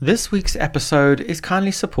This week's episode is kindly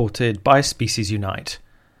supported by Species Unite.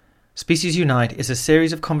 Species Unite is a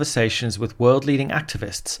series of conversations with world-leading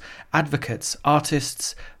activists, advocates,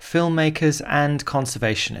 artists, filmmakers and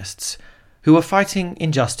conservationists who are fighting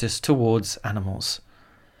injustice towards animals.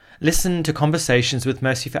 Listen to conversations with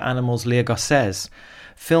Mercy for Animals' Leah Garces,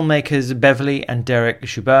 filmmakers Beverly and Derek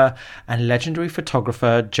Joubert, and legendary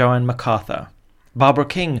photographer Joanne MacArthur, Barbara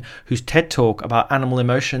King, whose TED Talk about animal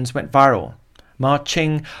emotions went viral, Ma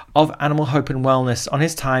Ching of Animal Hope and Wellness on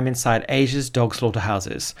his time inside Asia's dog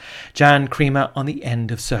slaughterhouses, Jan Creamer on the end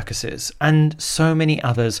of circuses, and so many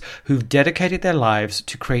others who've dedicated their lives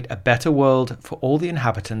to create a better world for all the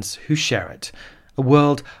inhabitants who share it, a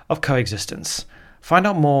world of coexistence. Find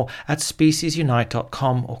out more at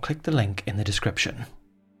speciesunite.com or click the link in the description.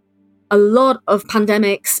 A lot of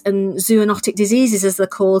pandemics and zoonotic diseases, as they're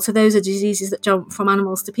called, so those are diseases that jump from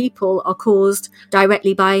animals to people, are caused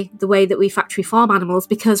directly by the way that we factory farm animals,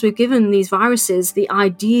 because we've given these viruses the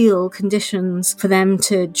ideal conditions for them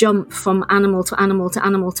to jump from animal to animal to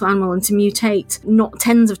animal to animal and to mutate not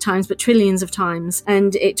tens of times but trillions of times.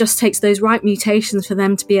 And it just takes those right mutations for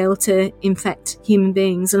them to be able to infect human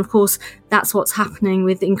beings. And of course, that's what's happening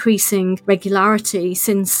with increasing regularity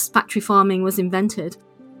since factory farming was invented.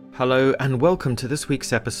 Hello and welcome to this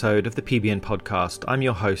week's episode of the PBN podcast. I'm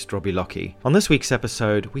your host, Robbie Lockie. On this week's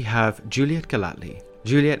episode, we have Juliet Gellatley.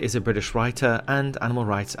 Juliet is a British writer and animal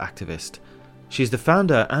rights activist. She's the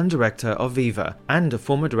founder and director of Viva and a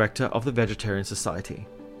former director of the Vegetarian Society.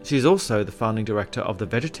 She's also the founding director of the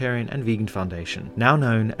Vegetarian and Vegan Foundation, now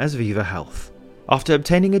known as Viva Health. After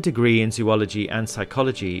obtaining a degree in zoology and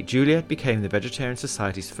psychology, Juliet became the Vegetarian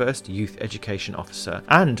Society's first youth education officer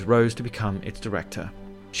and rose to become its director.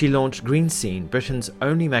 She launched Green Scene, Britain's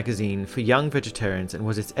only magazine for young vegetarians, and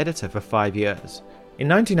was its editor for 5 years. In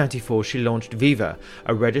 1994, she launched Viva,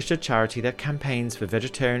 a registered charity that campaigns for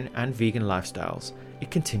vegetarian and vegan lifestyles.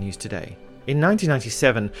 It continues today. In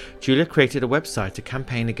 1997, Juliet created a website to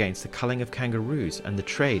campaign against the culling of kangaroos and the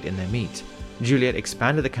trade in their meat. Juliet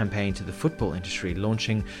expanded the campaign to the football industry,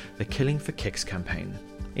 launching the Killing for Kicks campaign.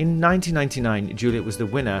 In 1999, Juliet was the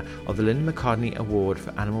winner of the Linda McCartney Award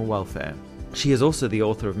for Animal Welfare. She is also the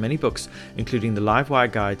author of many books, including The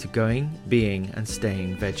Livewire Guide to Going, Being and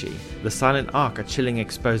Staying Veggie, The Silent Arc, a chilling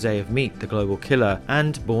expose of meat, the global killer,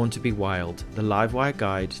 and Born to be Wild, The Livewire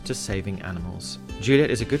Guide to Saving Animals.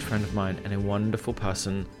 Juliet is a good friend of mine and a wonderful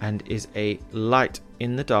person, and is a light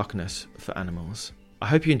in the darkness for animals. I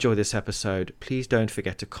hope you enjoy this episode. Please don't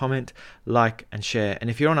forget to comment, like and share, and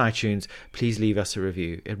if you're on iTunes, please leave us a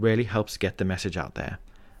review. It really helps get the message out there.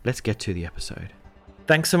 Let's get to the episode.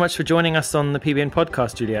 Thanks so much for joining us on the PBN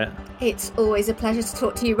podcast, Juliet. It's always a pleasure to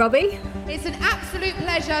talk to you, Robbie. It's an absolute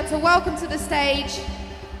pleasure to welcome to the stage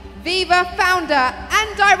Viva founder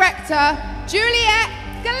and director, Juliet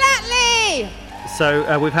Gellatley.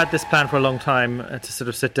 So we've had this plan for a long time to sort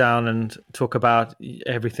of sit down and talk about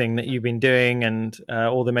everything that you've been doing and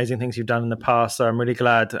all the amazing things you've done in the past. So I'm really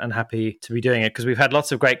glad and happy to be doing it, because we've had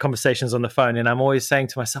lots of great conversations on the phone, and I'm always saying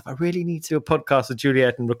to myself, I really need to do a podcast with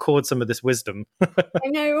Juliet and record some of this wisdom. I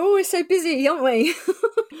know, we're always so busy, aren't we?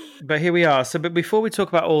 But here we are. So but before we talk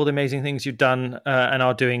about all the amazing things you've done and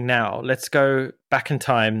are doing now, let's go back in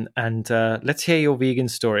time and let's hear your vegan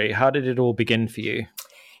story. How did it all begin for you?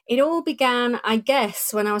 It all began, I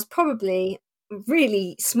guess, when I was probably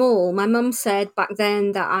really small. My mum said back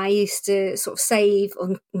then that I used to sort of save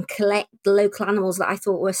and collect the local animals that I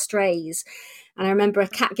thought were strays. And I remember a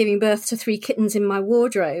cat giving birth to 3 kittens in my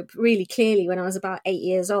wardrobe really clearly when I was about 8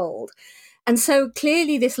 years old. And so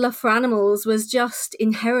clearly this love for animals was just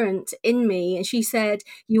inherent in me. And she said,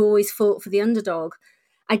 you always fought for the underdog.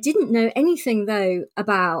 I didn't know anything, though,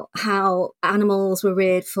 about how animals were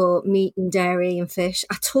reared for meat and dairy and fish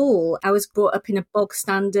at all. I was brought up in a bog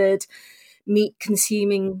standard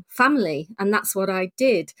meat-consuming family, and that's what I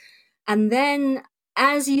did. And then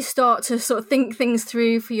as you start to sort of think things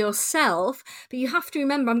through for yourself, but you have to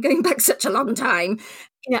remember, I'm going back such a long time,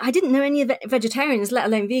 you know, I didn't know any vegetarians, let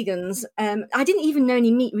alone vegans. I didn't even know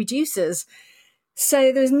any meat reducers.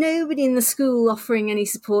 So there was nobody in the school offering any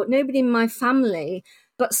support, nobody in my family.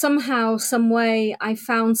 But somehow, some way, I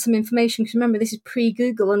found some information, because remember, this is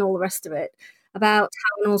pre-Google and all the rest of it, about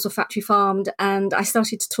how animals were factory farmed. And I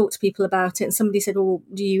started to talk to people about it. And somebody said, well,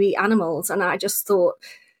 do you eat animals? And I just thought,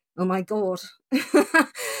 oh, my God.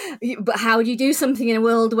 But how do you do something in a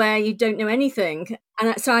world where you don't know anything?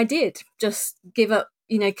 And so I did just give up,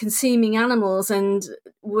 you know, consuming animals, and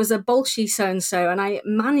was a bolshy so-and-so. And I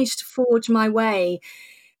managed to forge my way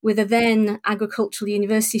with a then agricultural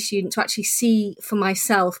university student to actually see for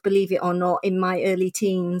myself, believe it or not, in my early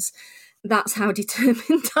teens, that's how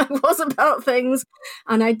determined I was about things.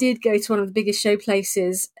 And I did go to one of the biggest show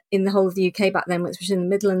places in the whole of the UK back then, which was in the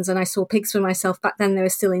Midlands, and I saw pigs for myself. Back then they were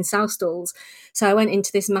still in sow stalls. So I went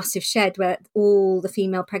into this massive shed where all the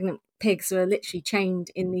female pregnant pigs were literally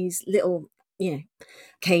chained in these little,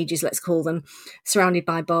 cages, let's call them, surrounded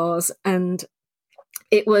by bars. And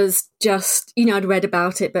it was just, I'd read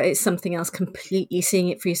about it, but it's something else completely seeing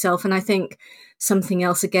it for yourself. And I think something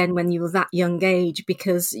else again when you were that young age,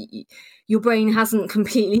 because your brain hasn't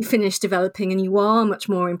completely finished developing and you are much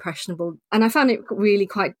more impressionable. And I found it really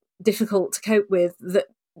quite difficult to cope with that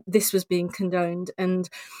this was being condoned. And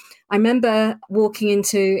I remember walking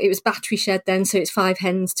into, it was battery shed then, so it's 5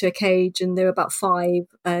 hens to a cage, and there were about 5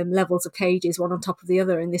 levels of cages, one on top of the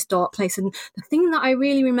other in this dark place. And the thing that I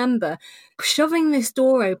really remember, shoving this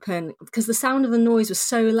door open, because the sound of the noise was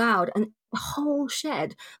so loud, and the whole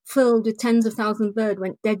shed filled with tens of thousands of birds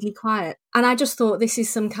went deadly quiet. And I just thought, this is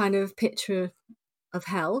some kind of picture of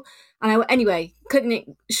hell. And anyway, cutting it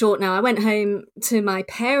short now, I went home to my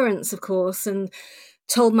parents, of course, and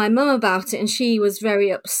told my mum about it, and she was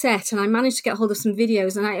very upset, and I managed to get hold of some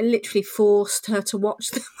videos, and I literally forced her to watch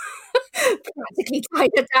them. Practically tied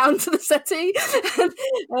her down to the settee.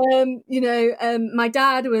 My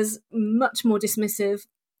dad was much more dismissive,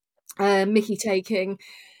 mickey taking,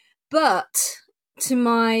 but to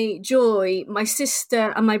my joy, my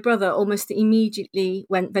sister and my brother almost immediately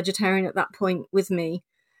went vegetarian at that point with me.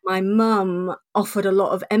 My mum offered a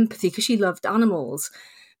lot of empathy because she loved animals,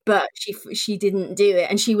 but she didn't do it,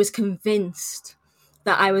 and she was convinced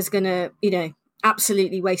that I was going to,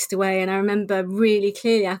 absolutely waste away. And I remember really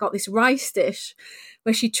clearly, I got this rice dish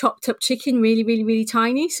where she chopped up chicken really, really, really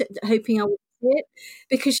tiny, so, hoping I would see it,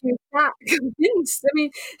 because she was that convinced,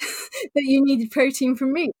 that you needed protein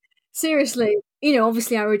from meat. Seriously,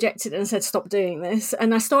 obviously I rejected it and said, stop doing this.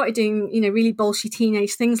 And I started doing, really bolshy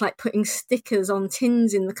teenage things like putting stickers on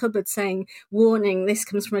tins in the cupboard saying, warning, this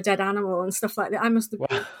comes from a dead animal and stuff like that. I must have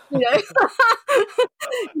been,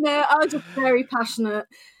 I was just very passionate.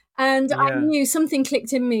 And I knew something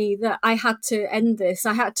clicked in me that I had to end this.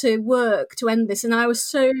 I had to work to end this. And I was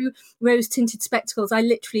so rose-tinted spectacles. I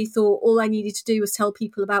literally thought all I needed to do was tell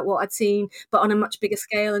people about what I'd seen, but on a much bigger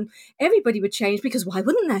scale. And everybody would change, because why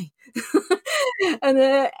wouldn't they? And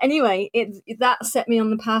anyway, that set me on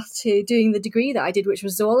the path to doing the degree that I did, which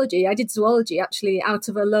was zoology. I did zoology actually out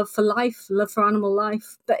of a love for life, love for animal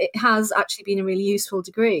life, but it has actually been a really useful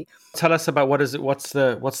degree. Tell us about what's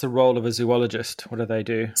the role of a zoologist? What do they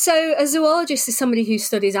do? So a zoologist is somebody who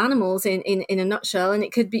studies animals in a nutshell, and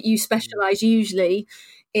it could be you specialise usually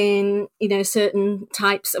in certain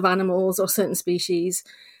types of animals or certain species.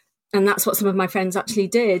 And that's what some of my friends actually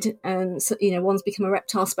did. And, so, one's become a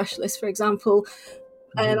reptile specialist, for example.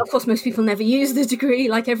 And of course, most people never use the degree,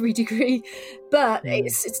 like every degree. But it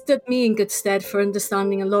stood me in good stead for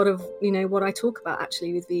understanding a lot of, what I talk about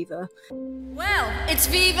actually with Viva. Well, it's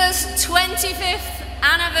Viva's 25th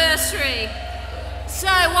anniversary. So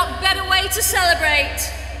what better way to celebrate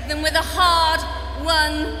than with a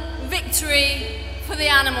hard-won victory for the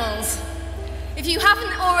animals? If you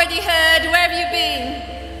haven't already heard, where have you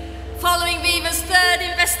been? Following Viva's 3rd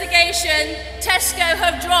investigation, Tesco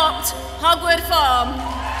have dropped Hogwood Farm.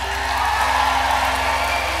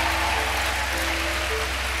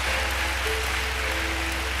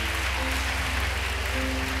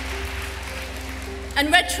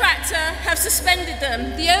 And Red Tractor have suspended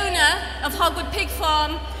them. The owner of Hogwood Pig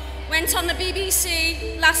Farm went on the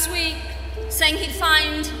BBC last week saying he'd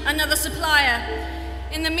find another supplier.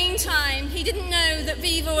 In the meantime, he didn't know that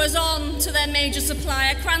Viva was on to their major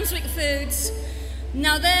supplier, Cranswick Foods.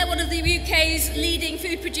 Now they're one of the UK's leading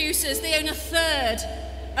food producers. They own 1/3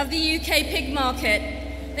 of the UK pig market.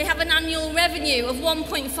 They have an annual revenue of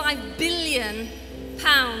 £1.5 billion.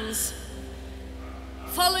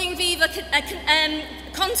 Following Viva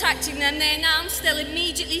contacting them, they announced they'll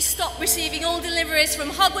immediately stop receiving all deliveries from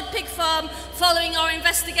Hogwood Pig Farm following our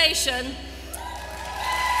investigation.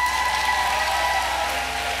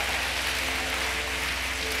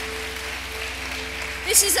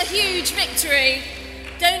 This is a huge victory.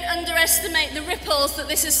 Don't underestimate the ripples that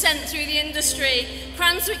this has sent through the industry.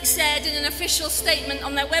 Cranswick said in an official statement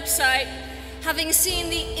on their website, having seen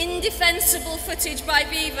the indefensible footage by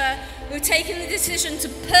Viva, we've taken the decision to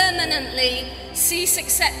permanently cease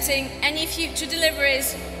accepting any future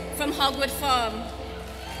deliveries from Hogwood Farm.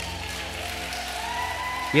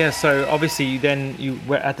 Yeah, so obviously you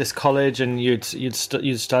were at this college and you'd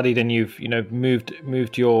studied and you've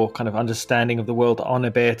moved your kind of understanding of the world on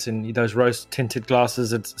a bit, and those rose-tinted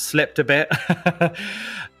glasses had slipped a bit.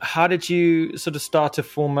 How did you sort of start to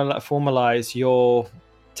formalize your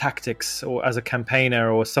tactics, or as a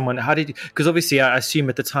campaigner or someone? How did you, because obviously I assume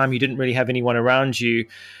at the time you didn't really have anyone around you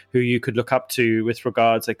who you could look up to with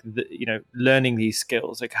regards like learning these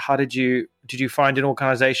skills. Like how did you find an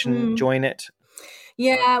organization, join it?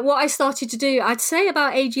 Yeah, what I started to do, I'd say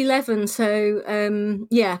about age 11. So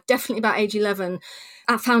definitely about age 11,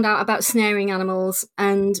 I found out about snaring animals,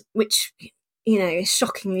 and which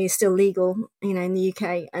shockingly is still legal, in the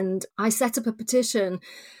UK. And I set up a petition,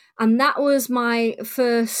 and that was my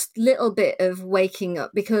first little bit of waking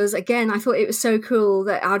up, because again, I thought it was so cool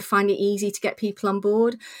that I'd find it easy to get people on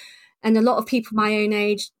board. And a lot of people my own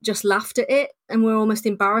age just laughed at it and were almost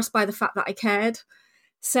embarrassed by the fact that I cared.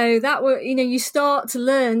 So that you start to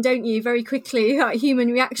learn, don't you, very quickly about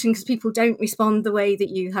human reaction, because people don't respond the way that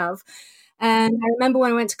you have. And I remember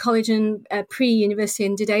when I went to college and pre-university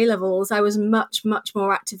and did A-levels, I was much, much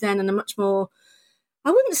more active then, and much more,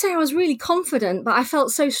 I wouldn't say I was really confident, but I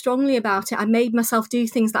felt so strongly about it. I made myself do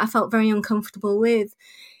things that I felt very uncomfortable with,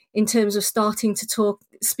 in terms of starting to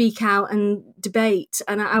speak out and debate.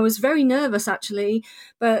 And I was very nervous, actually,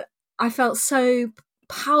 but I felt so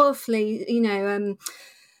powerfully,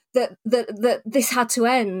 that this had to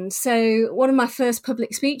end. So one of my first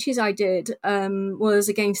public speeches I did was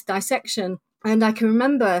against dissection. And I can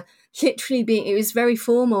remember literally it was very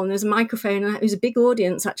formal, and there was a microphone, and it was a big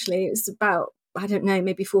audience, actually. It was about, I don't know,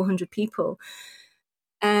 maybe 400 people.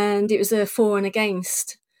 And it was a for and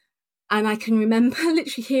against. And I can remember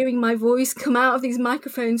literally hearing my voice come out of these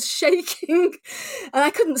microphones shaking, and I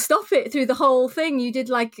couldn't stop it through the whole thing. You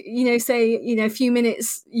did a few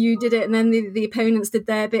minutes, you did it, and then the opponents did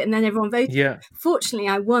their bit, and then everyone voted. Yeah. Fortunately,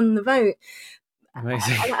 I won the vote.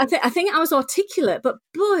 Amazing. I think I was articulate, but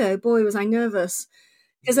boy, oh boy, was I nervous.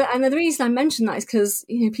 And the reason I mention that is because,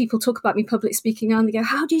 people talk about me public speaking now, and they go,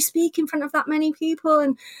 how do you speak in front of that many people?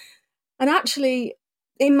 And actually,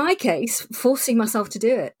 in my case, forcing myself to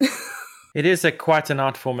do it. It is quite an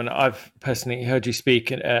art form, and I've personally heard you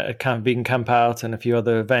speak at Vegan Camp Out and a few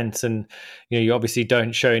other events, and you obviously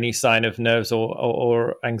don't show any sign of nerves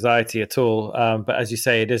or anxiety at all. But as you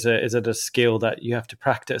say, it is a skill that you have to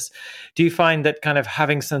practice. Do you find that kind of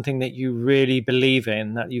having something that you really believe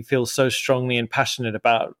in, that you feel so strongly and passionate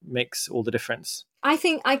about, makes all the difference? I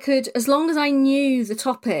think I could, as long as I knew the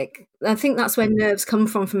topic. I think that's where nerves come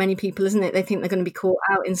from for many people, isn't it? They think they're going to be caught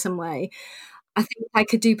out in some way. I think I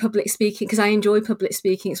could do public speaking because I enjoy public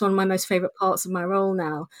speaking. It's one of my most favourite parts of my role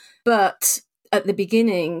now. But at the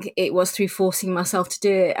beginning, it was through forcing myself to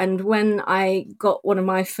do it. And when I got one of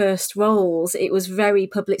my first roles, it was very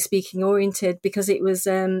public speaking oriented, because it was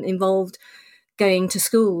involved going to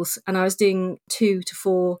schools, and I was doing 2 to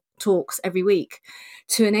 4 talks every week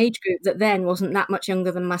to an age group that then wasn't that much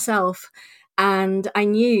younger than myself. And I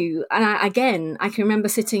knew, and I can remember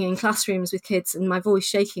sitting in classrooms with kids and my voice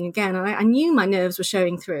shaking again. And I knew my nerves were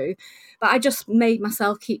showing through, but I just made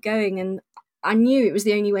myself keep going. And I knew it was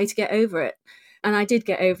the only way to get over it. And I did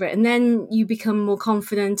get over it. And then you become more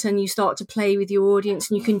confident, and you start to play with your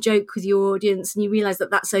audience, and you can joke with your audience, and you realise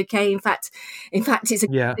that that's okay. In fact, it's a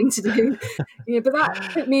good thing to do. But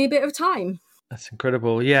that took me a bit of time. That's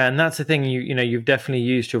incredible. Yeah. And that's the thing, you've definitely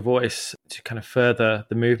used your voice to kind of further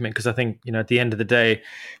the movement, because I think, at the end of the day,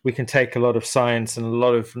 we can take a lot of science and a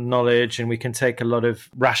lot of knowledge, and we can take a lot of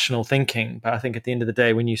rational thinking. But I think at the end of the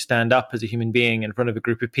day, when you stand up as a human being in front of a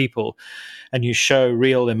group of people and you show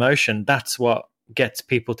real emotion, that's what gets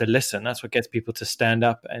people to listen. That's what gets people to stand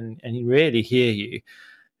up and really hear you.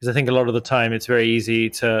 Because I think a lot of the time it's very easy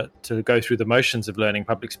to go through the motions of learning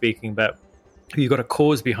public speaking, but if you've got a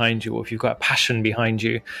cause behind you, or if you've got a passion behind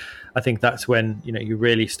you, I think that's when you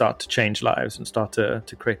really start to change lives and start to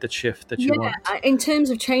create the shift that you want. In terms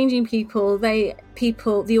of changing people, the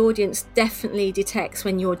audience definitely detects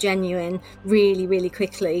when you're genuine really, really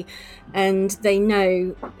quickly, and they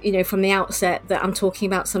know from the outset that I'm talking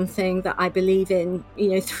about something that I believe in,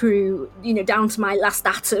 through down to my last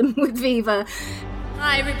atom with Viva.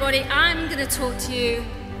 Hi everybody, I'm going to talk to you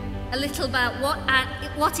a little about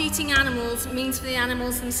what eating animals means for the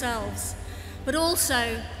animals themselves, but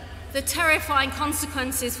also the terrifying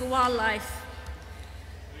consequences for wildlife.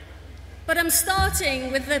 But I'm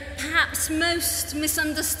starting with the perhaps most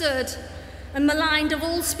misunderstood and maligned of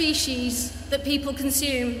all species that people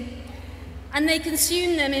consume, and they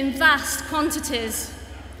consume them in vast quantities: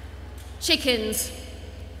 chickens.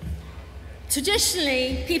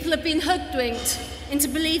 Traditionally, people have been hoodwinked into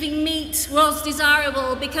believing meat was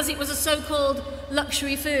desirable because it was a so-called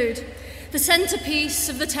luxury food, the centerpiece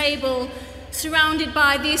of the table, surrounded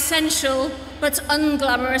by the essential but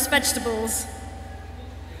unglamorous vegetables.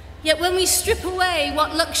 Yet when we strip away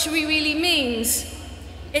what luxury really means,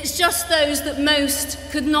 it's just those that most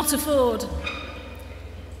could not afford.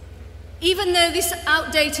 Even though this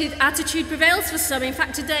outdated attitude prevails for some, in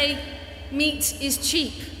fact today, meat is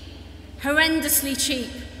cheap, horrendously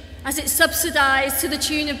cheap, as it's subsidised to the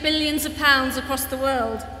tune of billions of pounds across the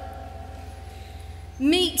world.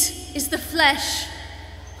 Meat is the flesh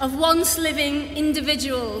of once living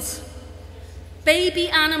individuals, baby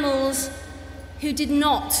animals who did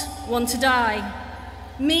not want to die.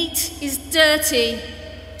 Meat is dirty,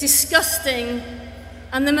 disgusting,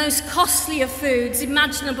 and the most costly of foods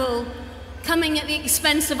imaginable, coming at the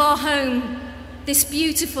expense of our home, this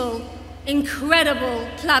beautiful, incredible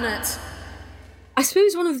planet. I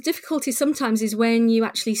suppose one of the difficulties sometimes is when you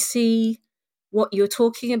actually see what you're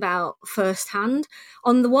talking about firsthand.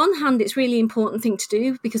 On the one hand, it's a really important thing to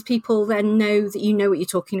do because people then know that you know what you're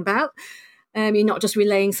talking about. You're not just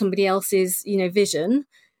relaying somebody else's, vision.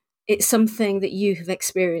 It's something that you have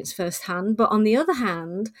experienced firsthand. But on the other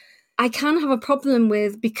hand, I can have a problem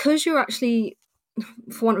with, because you're actually,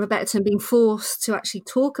 for want of a better term, being forced to actually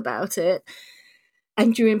talk about it,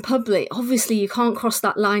 and you're in public, obviously you can't cross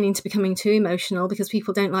that line into becoming too emotional because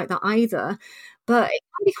people don't like that either. But it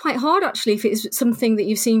can be quite hard, actually, if it's something that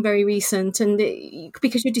you've seen very recent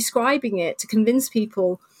because you're describing it to convince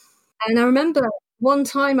people. And I remember one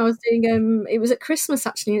time I was doing, it was at Christmas,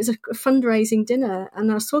 actually, it was a fundraising dinner, and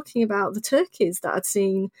I was talking about the turkeys that I'd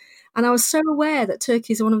seen. And I was so aware that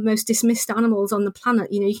turkeys are one of the most dismissed animals on the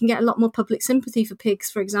planet. You can get a lot more public sympathy for pigs,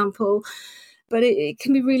 for example, but it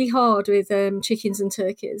can be really hard with chickens and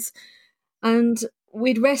turkeys. And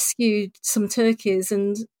we'd rescued some turkeys,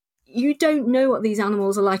 and you don't know what these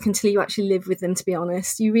animals are like until you actually live with them, to be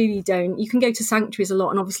honest. You really don't. You can go to sanctuaries a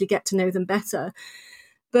lot and obviously get to know them better.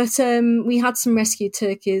 But we had some rescued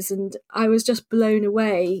turkeys, and I was just blown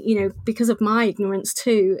away, because of my ignorance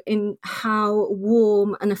too, in how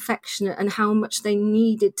warm and affectionate and how much they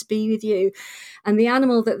needed to be with you. And the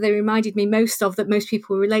animal that they reminded me most of, that most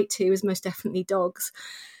people relate to, was most definitely dogs.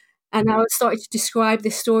 And I started to describe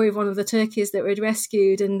this story of one of the turkeys that we'd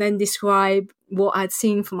rescued, and then describe what I'd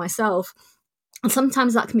seen for myself. And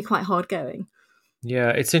sometimes that can be quite hard going. Yeah,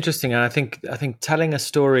 it's interesting. And I think telling a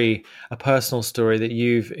story, a personal story that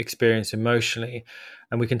you've experienced emotionally,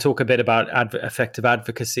 and we can talk a bit about effective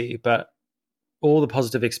advocacy, but all the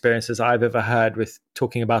positive experiences I've ever had with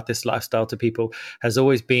talking about this lifestyle to people has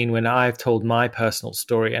always been when I've told my personal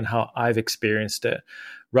story and how I've experienced it,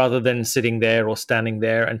 rather than sitting there or standing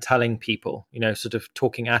there and telling people, sort of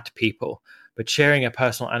talking at people, but sharing a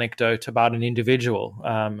personal anecdote about an individual.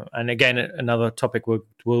 And again, another topic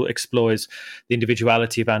we'll explore is the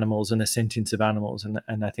individuality of animals and the sentience of animals.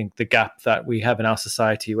 And I think the gap that we have in our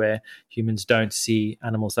society where humans don't see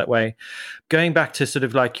animals that way. Going back to sort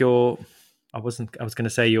of like your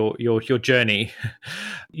journey.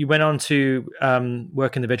 You went on to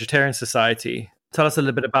work in the Vegetarian Society. Tell us a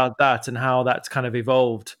little bit about that and how that's kind of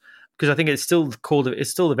evolved. Because I think it's still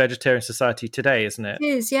the Vegetarian Society today, isn't it? It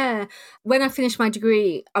is, yeah. When I finished my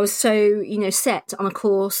degree, I was so, set on a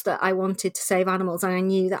course that I wanted to save animals. And I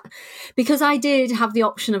knew that because I did have the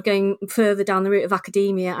option of going further down the route of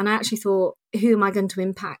academia. And I actually thought, who am I going to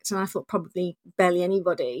impact? And I thought probably barely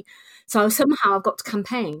anybody. So somehow I've got to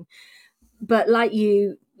campaign. But like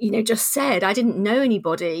you just said, I didn't know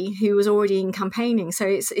anybody who was already in campaigning. So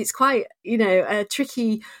it's quite, a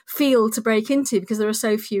tricky field to break into because there are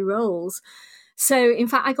so few roles. So in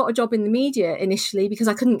fact, I got a job in the media initially because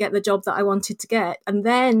I couldn't get the job that I wanted to get, and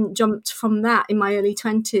then jumped from that in my early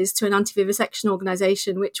 20s to an anti-vivisection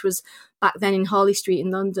organisation, which was back then in Harley Street in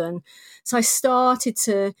London. So I started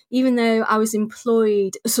to, even though I was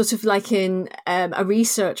employed sort of like in a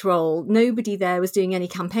research role, nobody there was doing any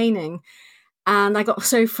campaigning. And I got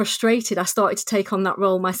so frustrated, I started to take on that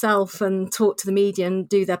role myself and talk to the media and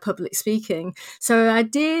do their public speaking. So I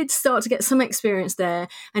did start to get some experience there.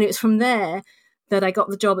 And it was from there that I got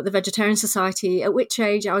the job at the Vegetarian Society, at which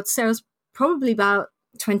age I would say I was probably about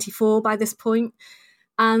 24 by this point.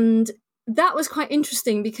 And that was quite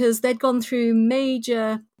interesting because they'd gone through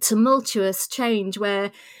major tumultuous change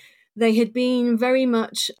where they had been very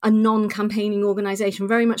much a non-campaigning organisation,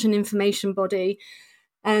 very much an information body.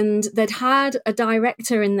 And they'd had a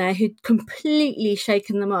director in there who'd completely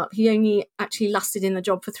shaken them up. He only actually lasted in the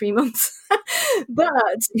job for 3 months. But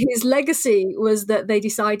his legacy was that they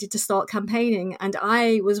decided to start campaigning. And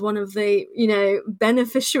I was one of the,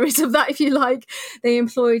 beneficiaries of that, if you like. They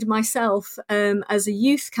employed myself as a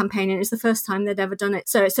youth campaigner. It was the first time they'd ever done it.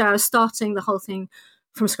 So I was starting the whole thing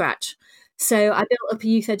from scratch. So I built up a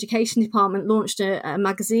youth education department, launched a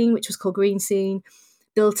magazine, which was called Green Scene,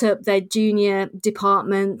 built up their junior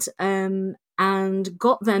department and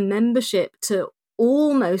got their membership to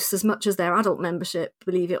almost as much as their adult membership,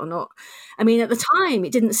 believe it or not. I mean, at the time,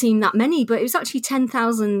 it didn't seem that many, but it was actually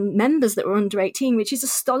 10,000 members that were under 18, which is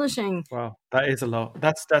astonishing. Wow, that is a lot.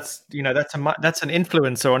 That's an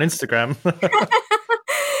influencer on Instagram.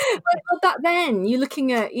 But back then, you're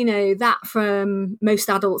looking at, that from most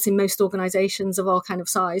adults in most organisations of our kind of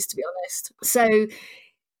size, to be honest. So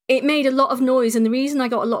it made a lot of noise. And the reason I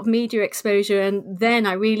got a lot of media exposure and then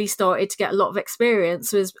I really started to get a lot of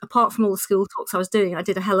experience was, apart from all the school talks I was doing, I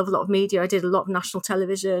did a hell of a lot of media. I did a lot of national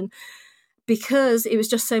television because it was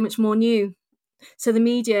just so much more new. So the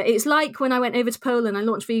media, it's like when I went over to Poland, I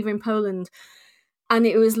launched Viva in Poland. And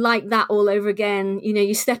it was like that all over again.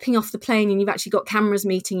 You're stepping off the plane and you've actually got cameras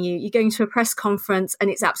meeting you. You're going to a press conference and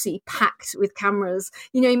it's absolutely packed with cameras.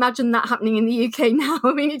 Imagine that happening in the UK now.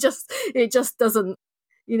 I mean, it just doesn't,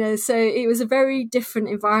 so it was a very different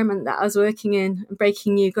environment that I was working in,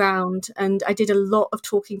 breaking new ground. And I did a lot of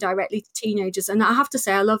talking directly to teenagers. And I have to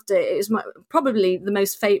say, I loved it. It was probably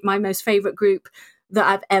my most favourite group that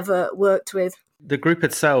I've ever worked with. The group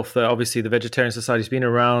itself, obviously the Vegetarian Society, has been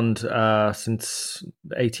around since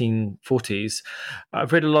the 1840s.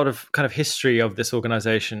 I've read a lot of kind of history of this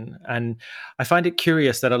organization, and I find it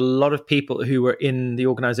curious that a lot of people who were in the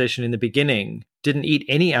organization in the beginning didn't eat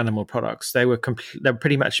any animal products. They were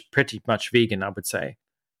pretty much vegan, I would say.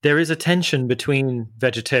 There is a tension between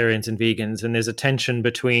vegetarians and vegans, and there's a tension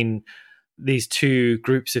between these two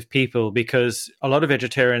groups of people because a lot of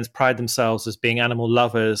vegetarians pride themselves as being animal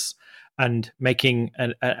lovers and making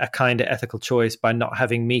a kind of ethical choice by not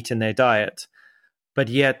having meat in their diet. But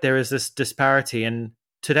yet there is this disparity. And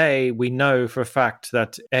today we know for a fact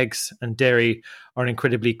that eggs and dairy are an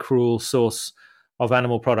incredibly cruel source of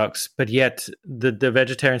animal products. But yet the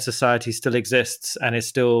Vegetarian Society still exists and is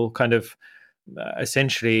still kind of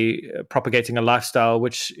essentially propagating a lifestyle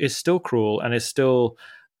which is still cruel and is still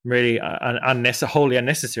really wholly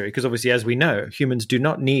unnecessary, because obviously, as we know, humans do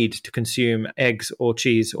not need to consume eggs or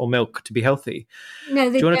cheese or milk to be healthy. No,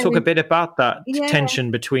 do you want to talk a bit about that tension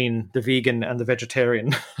between the vegan and the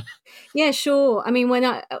vegetarian? Yeah, sure. I mean, when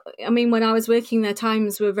I was working there,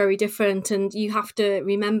 times were very different, and you have to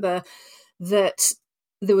remember that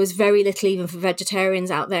there was very little even for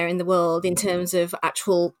vegetarians out there in the world in terms of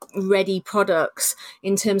actual ready products,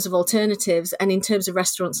 in terms of alternatives, and in terms of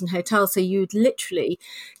restaurants and hotels. So you'd literally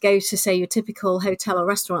go to, say, your typical hotel or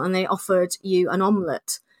restaurant and they offered you an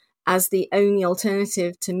omelette as the only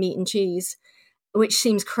alternative to meat and cheese, which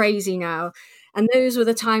seems crazy now. And those were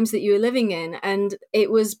the times that you were living in. And it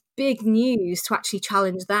was big news to actually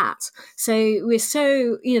challenge that. So we're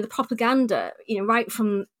so, the propaganda, right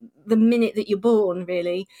from the minute that you're born,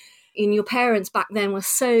 really. And your parents back then were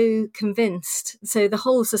so convinced. So the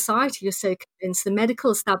whole society was so convinced, the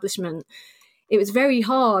medical establishment. It was very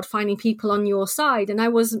hard finding people on your side. And I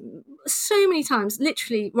was so many times,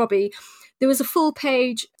 literally, Robbie, there was a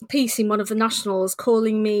full-page piece in one of the Nationals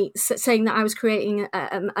calling me, saying that I was creating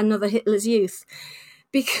another Hitler's Youth,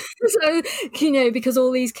 because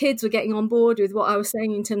all these kids were getting on board with what I was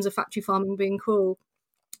saying in terms of factory farming being cruel.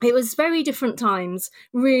 It was very different times,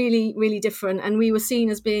 really, really different. And we were seen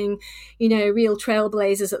as being, real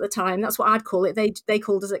trailblazers at the time. That's what I'd call it. They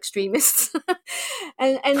called us extremists.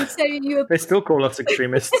 and so they still call us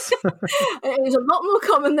extremists. It was a lot more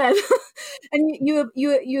common then. And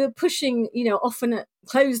you were pushing, often at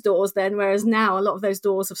closed doors then, whereas now a lot of those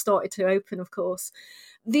doors have started to open, of course.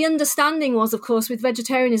 The understanding was, of course, with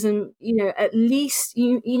vegetarianism, at least,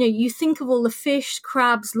 you think of all the fish,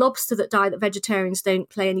 crabs, lobster that die that vegetarians don't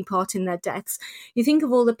play any part in their deaths. You think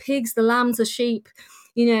of all the pigs, the lambs, the sheep,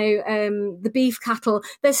 the beef cattle.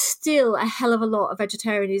 There's still a hell of a lot a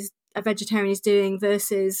vegetarian is doing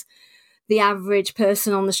versus the average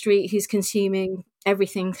person on the street who's consuming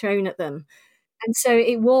everything thrown at them. And so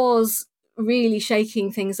it was really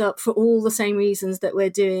shaking things up for all the same reasons that we're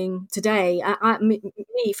doing today.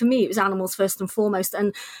 For me, it was animals first and foremost.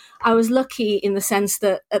 And I was lucky in the sense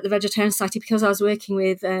that at the Vegetarian Society, because I was working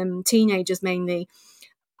with teenagers mainly,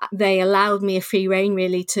 they allowed me a free rein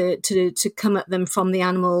really to come at them from the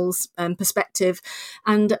animals' perspective.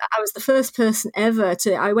 And I was the first person ever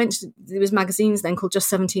there was magazines then called Just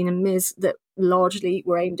 17 and Ms that largely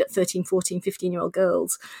were aimed at 13, 14, 15-year-old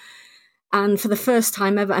girls. And for the first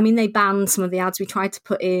time ever, they banned some of the ads we tried to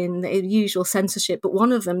put in, the usual censorship, but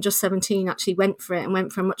one of them, Just 17, actually went for it and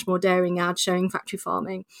went for a much more daring ad showing factory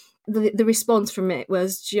farming. The response from it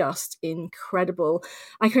was just incredible.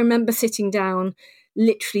 I can remember sitting down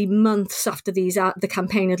literally months after the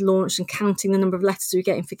campaign had launched and counting the number of letters we were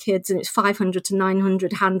getting for kids, and it's 500 to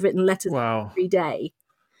 900 handwritten letters every day.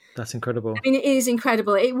 That's incredible. I mean, it is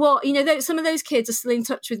incredible. Some of those kids are still in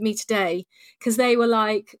touch with me today because they were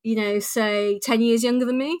like, say 10 years younger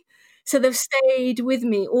than me. So they've stayed with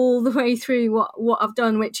me all the way through what I've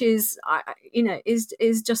done, which is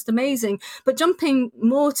just amazing. But jumping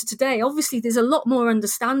more to today, obviously there's a lot more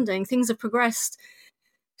understanding. Things have progressed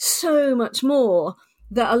so much more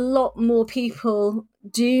that a lot more people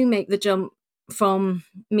do make the jump from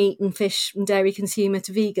meat and fish and dairy consumer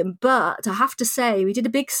to vegan. But I have to say, we did a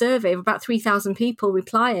big survey of about 3,000 people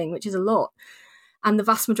replying, which is a lot. And the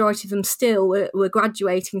vast majority of them still were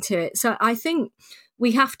graduating to it. So I think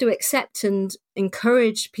we have to accept and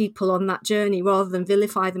encourage people on that journey rather than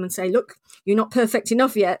vilify them and say, look, you're not perfect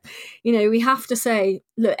enough yet. We have to say,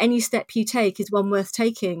 look, any step you take is one worth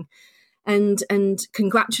taking. And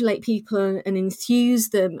congratulate people and enthuse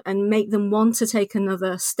them and make them want to take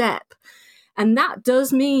another step. And that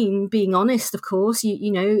does mean being honest, of course.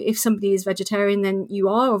 If somebody is vegetarian, then you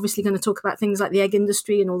are obviously going to talk about things like the egg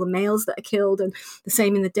industry and all the males that are killed, and the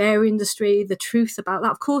same in the dairy industry, the truth about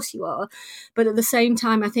that. Of course you are. But at the same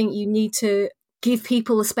time, I think you need to give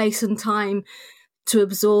people the space and time to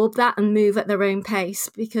absorb that and move at their own pace,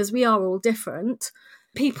 because we are all different.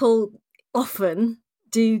 People often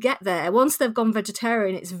do get there. Once they've gone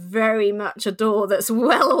vegetarian, it's very much a door that's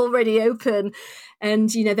well already open. And,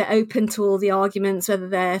 they're open to all the arguments, whether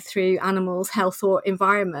they're through animals, health or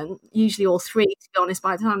environment, usually all three, to be honest,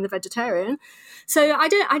 by the time they're vegetarian. So I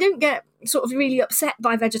don't get sort of really upset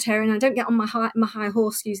by vegetarian. I don't get on my high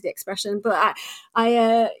horse, excuse the expression, but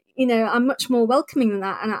I'm much more welcoming than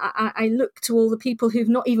that. And I look to all the people who've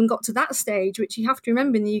not even got to that stage, which you have to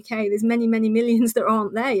remember in the UK, there's many, many millions that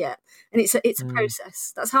aren't there yet. And it's a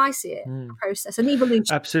process. That's how I see it, a process, an evolution.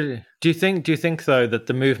 Absolutely. Do you think, though, that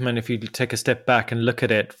the movement, if you take a step back and look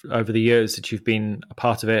at it over the years that you've been a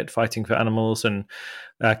part of it, fighting for animals and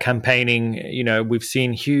campaigning, we've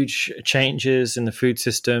seen huge changes in the food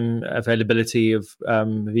system, availability of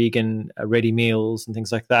vegan ready meals and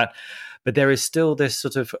things like that. But there is still this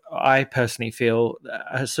sort of, I personally feel,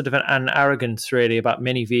 sort of an arrogance really about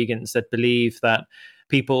many vegans that believe that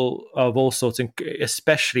people of all sorts,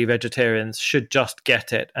 especially vegetarians, should just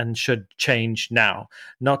get it and should change now,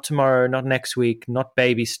 not tomorrow, not next week, not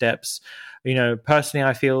baby steps. Personally,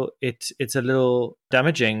 I feel it's a little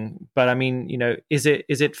damaging. But I mean, is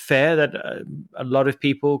it fair that a lot of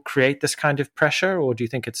people create this kind of pressure, or do you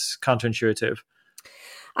think it's counterintuitive?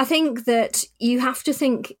 I think that you have to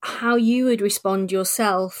think how you would respond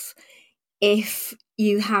yourself if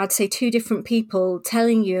you had, say, two different people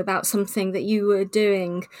telling you about something that you were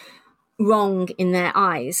doing wrong in their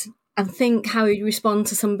eyes, and think how you'd respond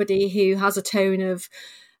to somebody who has a tone of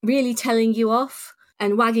really telling you off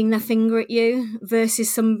and wagging their finger at you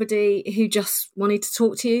versus somebody who just wanted to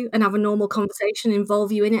talk to you and have a normal conversation,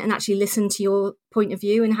 involve you in it and actually listen to your point of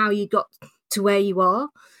view and how you got to where you are.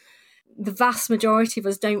 The vast majority of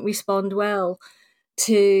us don't respond well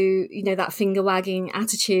to that finger wagging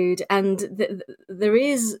attitude, and there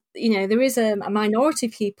is a minority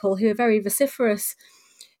of people who are very vociferous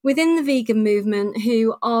within the vegan movement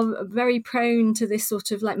who are very prone to this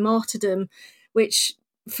sort of like martyrdom, which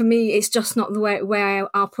for me is just not the way I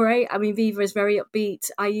operate. I mean, Viva is very upbeat.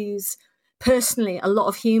 I use personally a lot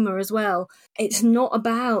of humour as well. It's not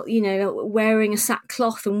about wearing a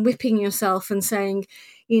sackcloth and whipping yourself and saying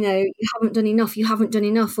you haven't done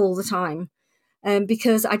enough all the time,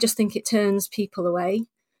 because I just think it turns people away,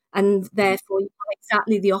 and therefore you have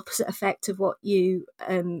exactly the opposite effect of what you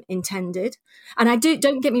intended. And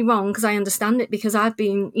don't get me wrong, because I understand it, because I've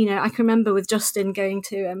been, I can remember with Justin going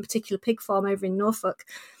to a particular pig farm over in Norfolk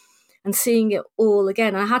and seeing it all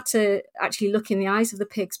again. I had to actually look in the eyes of the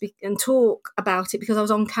pigs and talk about it because I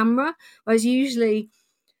was on camera, whereas usually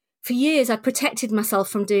for years I'd protected myself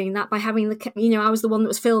from doing that by having I was the one that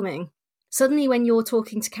was filming. Suddenly when you're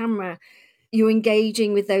talking to camera, you're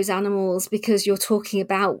engaging with those animals because you're talking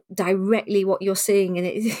about directly what you're seeing, and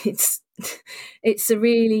it's a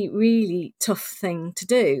really, really tough thing to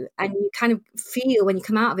do. And you kind of feel when you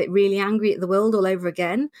come out of it really angry at the world all over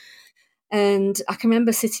again. And I can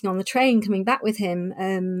remember sitting on the train coming back with him,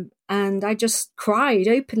 and I just cried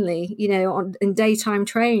openly, in daytime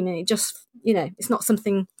train. And it just, it's not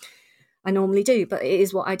something I normally do, but it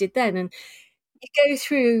is what I did then. And you go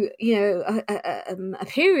through, a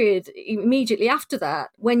period immediately after that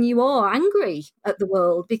when you are angry at the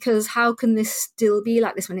world, because how can this still be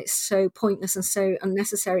like this when it's so pointless and so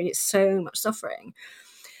unnecessary and it's so much suffering?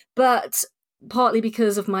 But partly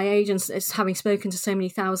because of my age and having spoken to so many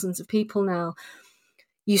thousands of people now,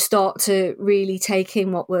 you start to really take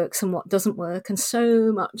in what works and what doesn't work. And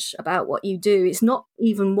so much about what you do, it's not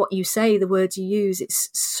even what you say, the words you use, it's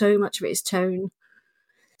so much of it is tone.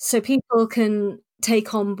 So people can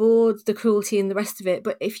take on board the cruelty and the rest of it.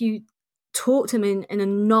 But if you talk to them in a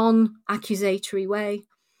non-accusatory way,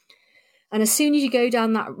 and as soon as you go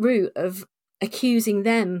down that route of accusing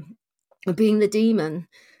them of being the demon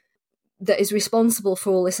that is responsible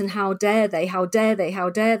for all this, and how dare they,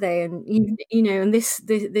 and you know, and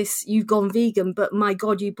this you've gone vegan, but my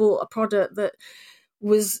God, you bought a product that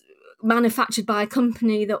was manufactured by a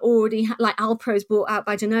company that already like Alpro's bought out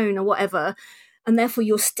by Danone or whatever, and therefore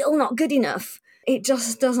you're still not good enough. It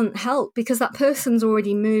just doesn't help, because that person's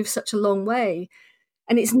already moved such a long way.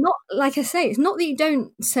 And it's not, like I say, it's not that you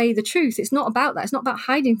don't say the truth. It's not about that. It's not about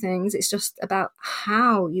hiding things. It's just about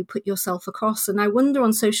how you put yourself across. And I wonder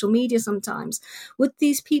on social media sometimes, would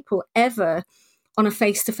these people ever, on a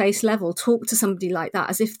face-to-face level, talk to somebody like that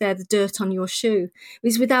as if they're the dirt on your shoe?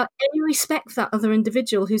 Because without any respect for that other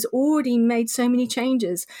individual who's already made so many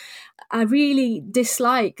changes. I really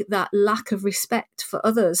dislike that lack of respect for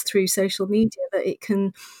others through social media that it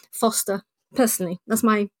can foster. Personally, that's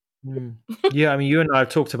my... Yeah, I mean, you and I have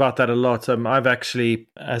talked about that a lot. I've actually,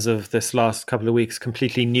 as of this last couple of weeks,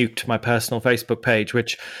 completely nuked my personal Facebook page,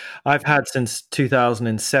 which I've had since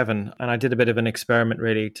 2007. And I did a bit of an experiment,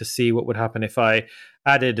 really, to see what would happen if I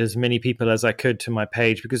added as many people as I could to my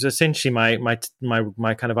page, because essentially my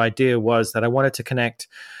kind of idea was that I wanted to connect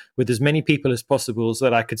with as many people as possible so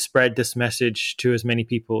that I could spread this message to as many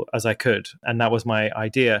people as I could. And that was my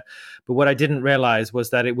idea. But what I didn't realize was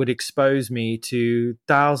that it would expose me to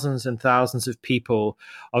thousands and thousands of people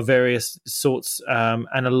of various sorts,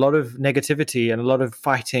 and a lot of negativity and a lot of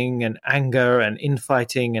fighting and anger and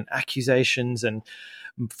infighting and accusations and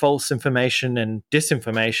false information and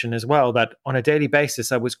disinformation as well, that on a daily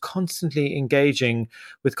basis I was constantly engaging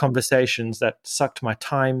with conversations that sucked my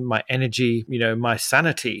time, my energy, you know, my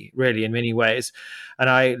sanity, really, in many ways. And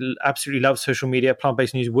I absolutely love social media.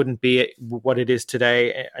 Plant-based news wouldn't be what it is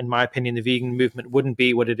today. In my opinion, the vegan movement wouldn't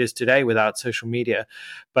be what it is today without social media.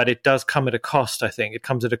 But it does come at a cost, I think. It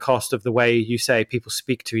comes at a cost of the way, you say, people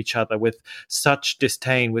speak to each other with such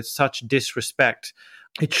disdain, with such disrespect.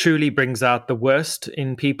 It truly brings out the worst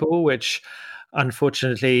in people, which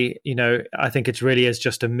unfortunately, you know, I think it really is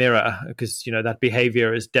just a mirror, because, you know, that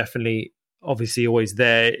behavior is definitely obviously always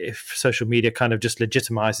there if social media kind of just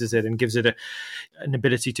legitimizes it and gives it an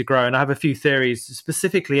ability to grow. And I have a few theories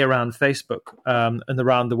specifically around Facebook, and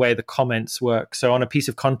around the way the comments work. So on a piece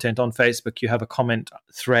of content on Facebook, you have a comment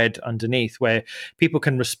thread underneath where people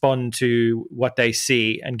can respond to what they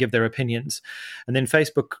see and give their opinions. And then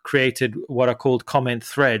Facebook created what are called comment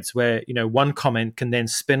threads, where, you know, one comment can then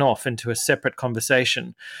spin off into a separate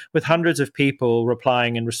conversation with hundreds of people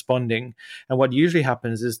replying and responding. And what usually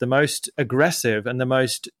happens is the most aggressive and the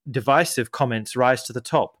most divisive comments rise to the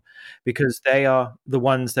top, because they are the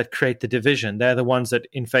ones that create the division. They're the ones that,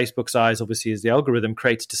 in Facebook's eyes, obviously, as the algorithm,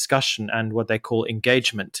 creates discussion and what they call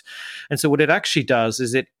engagement. And so what it actually does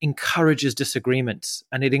is it encourages disagreements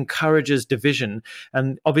and it encourages division.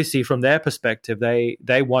 And obviously, from their perspective,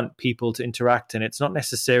 they want people to interact. And it's not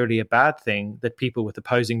necessarily a bad thing that people with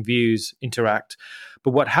opposing views interact.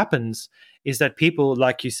 But what happens is that people,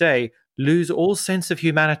 like you say, lose all sense of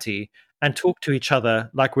humanity and talk to each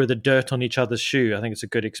other like we're the dirt on each other's shoe. I think it's a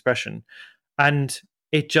good expression. And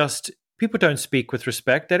it just, people don't speak with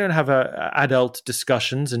respect. They don't have adult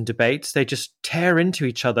discussions and debates. They just tear into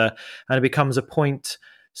each other, and it becomes a point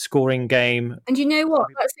scoring game. And you know what?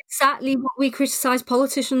 That's exactly what we criticise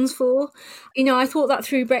politicians for. You know, I thought that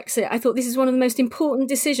through Brexit. I thought this is one of the most important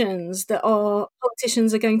decisions that our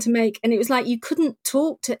politicians are going to make. And it was like you couldn't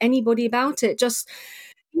talk to anybody about it. Just,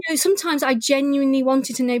 you know, sometimes I genuinely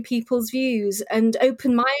wanted to know people's views and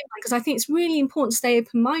open my mind, because I think it's really important to stay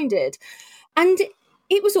open-minded. And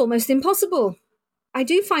it was almost impossible. I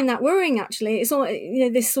do find that worrying, actually. It's all, you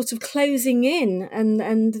know, this sort of closing in and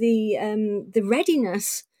the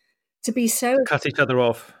readiness to be so... Cut each other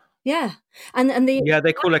off. Yeah.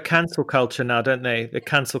 They call it cancel culture now, don't they? The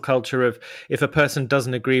cancel culture of, if a person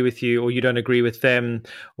doesn't agree with you or you don't agree with them,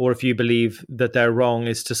 or if you believe that they're wrong,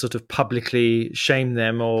 is to sort of publicly shame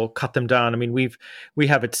them or cut them down. I mean, we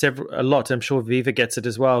have it a lot. I'm sure Viva gets it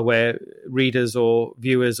as well, where readers or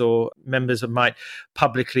viewers or members might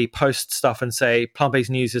publicly post stuff and say,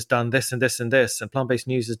 plant-based news has done this and this and this, and plant-based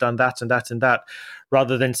news has done that and that and that,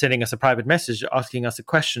 rather than sending us a private message, asking us a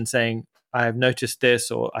question saying, I have noticed this,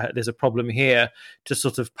 or there's a problem here, to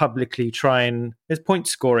sort of publicly try and, it's point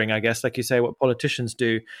scoring, I guess, like you say, what politicians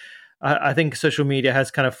do. I think social media has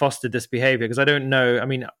kind of fostered this behavior, because I don't know, I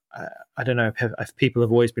mean, I don't know if people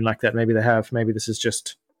have always been like that. Maybe they have. Maybe this is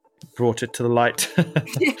just brought it to the light.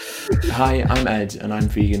 Hi, I'm Ed and I'm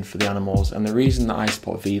vegan for the animals, and the reason that I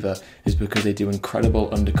support Viva is because they do incredible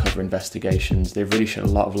undercover investigations. They've really shed a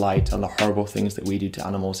lot of light on the horrible things that we do to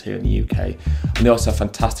animals here in the UK, and they also have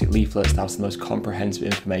fantastic leaflets that have the most comprehensive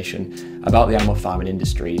information about the animal farming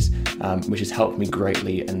industries, which has helped me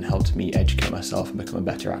greatly and helped me educate myself and become a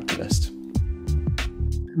better activist.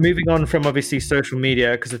 Moving on from obviously social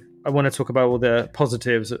media, because I want to talk about all the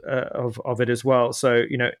positives of it as well. So,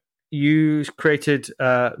 you created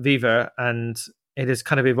Viva, and it has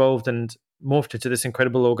kind of evolved and morphed into this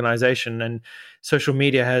incredible organization, and social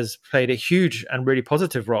media has played a huge and really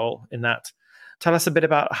positive role in that. Tell us a bit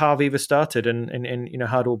about how Viva started and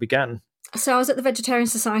how it all began. So I was at the Vegetarian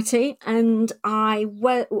Society, and I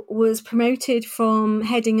was promoted from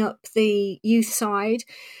heading up the youth side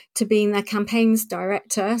to being their campaigns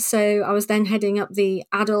director. So I was then heading up the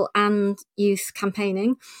adult and youth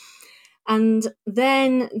campaigning. And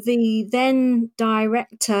then the then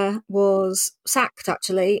director was sacked,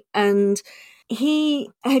 actually, and he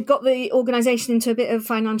had got the organisation into a bit of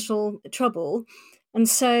financial trouble. And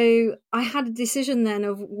so I had a decision then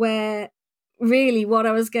of what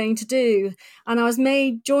I was going to do. And I was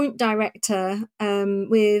made joint director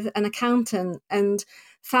with an accountant, and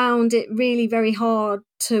found it really very hard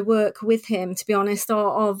to work with him, to be honest.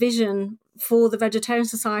 Our vision for the Vegetarian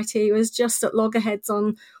Society was just at loggerheads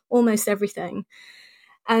on almost everything.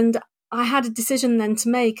 And I had a decision then to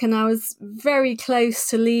make, and I was very close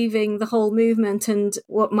to leaving the whole movement. And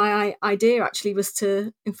what my idea actually was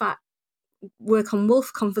to, in fact, work on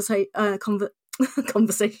wolf conversation.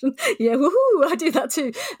 Yeah, woohoo, I do that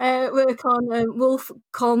too. Work on wolf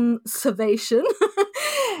conservation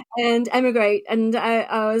and emigrate. And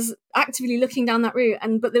I was actively looking down that route.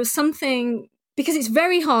 But there was something, because it's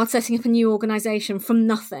very hard setting up a new organisation from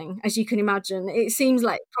nothing, as you can imagine. It seems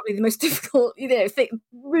like probably the most difficult,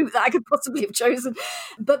 route that I could possibly have chosen.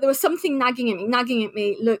 But there was something nagging at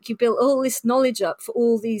me. Look, you built all this knowledge up for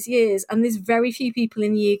all these years, and there's very few people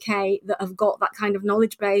in the UK that have got that kind of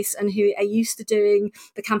knowledge base and who are used to doing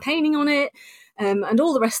the campaigning on it. And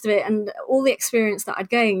all the rest of it, and all the experience that I'd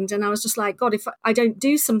gained. And I was just like, God, if I don't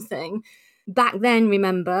do something. Back then,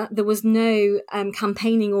 remember, there was no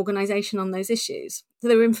campaigning organisation on those issues. So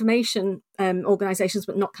there were information organisations,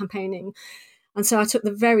 but not campaigning. And so I took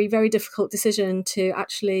the very, very difficult decision to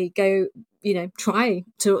actually go, try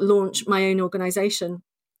to launch my own organisation,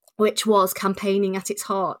 which was campaigning at its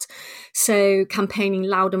heart. So campaigning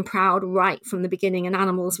loud and proud right from the beginning, and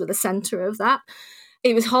animals were the centre of that.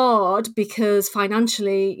 It was hard because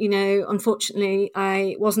financially, unfortunately,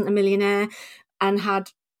 I wasn't a millionaire and had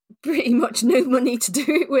pretty much no money to do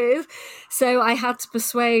it with. So I had to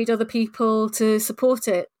persuade other people to support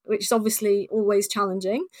it, which is obviously always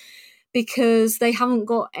challenging because they haven't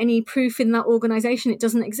got any proof in that organisation. It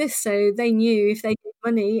doesn't exist. So they knew if they gave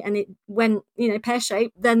money and it went,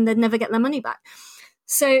 pear-shaped, then they'd never get their money back.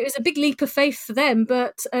 So it was a big leap of faith for them.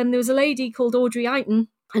 But there was a lady called Audrey Eighton,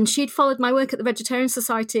 and she'd followed my work at the Vegetarian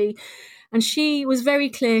Society. And she was very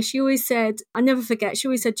clear. She always said, I never forget, she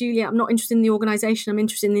always said, Juliet, I'm not interested in the organisation. I'm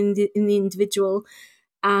interested in the individual.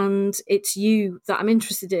 And it's you that I'm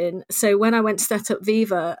interested in. So when I went to set up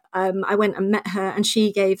Viva, I went and met her, and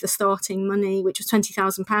she gave the starting money, which was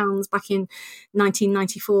 £20,000 back in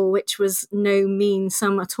 1994, which was no mean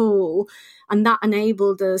sum at all. And that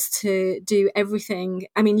enabled us to do everything.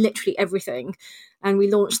 I mean, literally everything. And we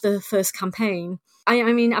launched the first campaign.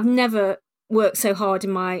 I mean, I've never worked so hard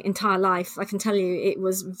in my entire life. I can tell you it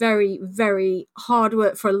was very, very hard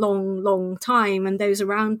work for a long, long time. And those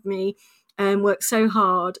around me worked so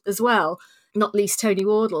hard as well, not least Tony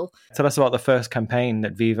Wardle. Tell us about the first campaign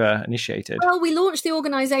that Viva initiated. Well, we launched the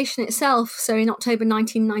organisation itself, so in October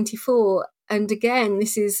 1994. And again,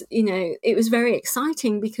 this is, it was very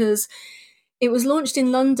exciting because it was launched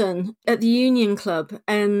in London at the Union Club,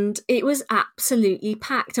 and it was absolutely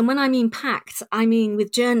packed. And when I mean packed, I mean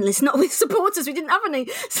with journalists, not with supporters. We didn't have any.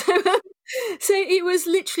 So it was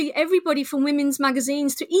literally everybody from women's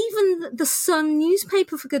magazines to even the Sun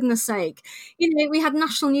newspaper, for goodness sake. We had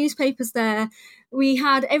national newspapers there. We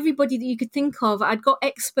had everybody that you could think of. I'd got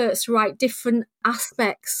experts to write different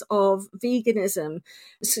aspects of veganism.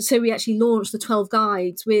 So we actually launched the 12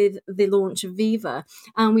 guides with the launch of Viva.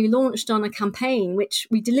 And we launched on a campaign, which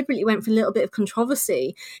we deliberately went for a little bit of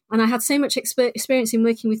controversy. And I had so much experience in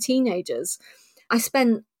working with teenagers. I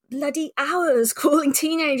spent bloody hours calling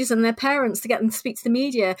teenagers and their parents to get them to speak to the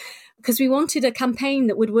media, because we wanted a campaign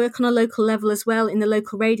that would work on a local level as well in the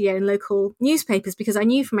local radio and local newspapers, because I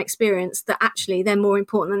knew from experience that actually they're more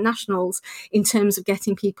important than nationals in terms of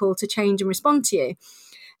getting people to change and respond to you.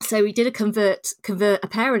 So we did a convert a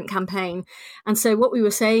parent campaign. And so what we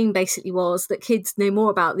were saying basically was that kids know more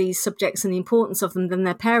about these subjects and the importance of them than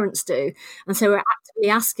their parents do. And so we're actively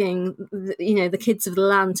asking, the kids of the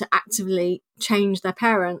land to actively change their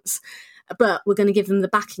parents. But we're going to give them the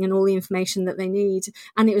backing and all the information that they need.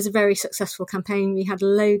 And it was a very successful campaign. We had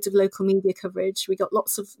loads of local media coverage. We got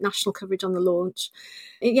lots of national coverage on the launch.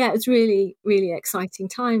 It was really, really exciting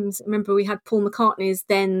times. I remember we had Paul McCartney's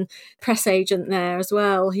then press agent there as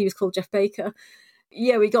well. He was called Jeff Baker.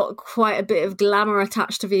 Yeah, we got quite a bit of glamour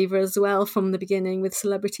attached to Viva as well from the beginning with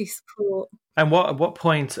celebrity support. And at what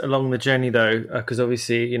point along the journey, though, because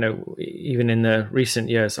obviously, even in the recent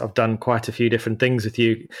years, I've done quite a few different things with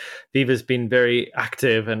you. Viva's been very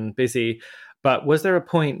active and busy. But was there a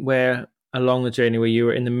point where along the journey where you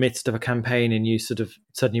were in the midst of a campaign and you sort of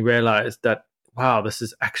suddenly realized that, wow, this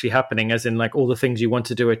is actually happening, as in like all the things you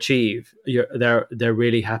wanted to achieve, they're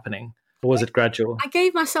really happening? Or was it gradual? I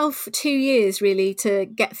gave myself 2 years really to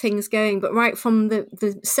get things going, but right from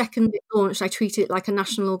the second it launched, I treated it like a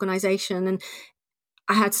national organisation, and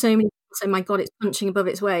I had so many people say, "My God, it's punching above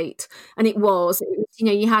its weight," and it was.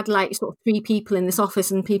 You had like sort of 3 people in this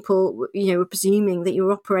office, and people, were presuming that you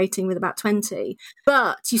were operating with about 20.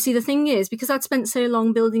 But you see, the thing is, because I'd spent so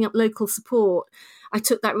long building up local support, I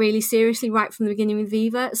took that really seriously right from the beginning with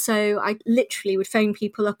Viva. So I literally would phone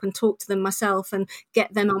people up and talk to them myself and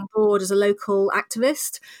get them on board as a local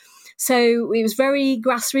activist. So it was very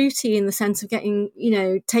grassrooty in the sense of getting,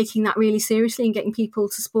 taking that really seriously and getting people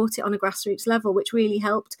to support it on a grassroots level, which really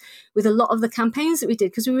helped with a lot of the campaigns that we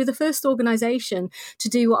did, because we were the first organisation to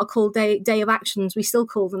do what are called day of actions. We still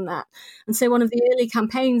call them that. And so one of the early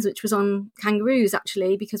campaigns, which was on kangaroos,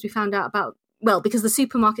 actually, because we found out because the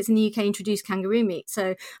supermarkets in the UK introduced kangaroo meat.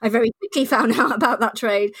 So I very quickly found out about that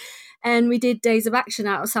trade. And we did days of action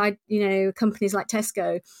outside, companies like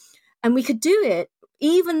Tesco. And we could do it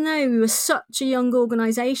even though we were such a young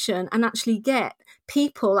organisation, and actually get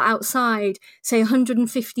people outside, say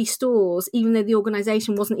 150 stores, even though the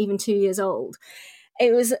organisation wasn't even 2 years old.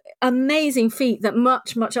 It was an amazing feat that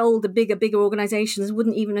much, much older, bigger organisations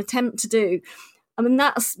wouldn't even attempt to do. I mean,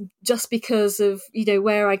 that's just because of,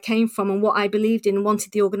 where I came from and what I believed in and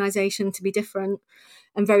wanted the organisation to be different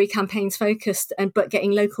and very campaigns focused, but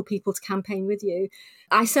getting local people to campaign with you.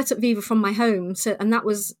 I set up Viva from my home, and that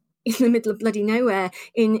was in the middle of bloody nowhere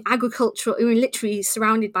in agricultural. We were literally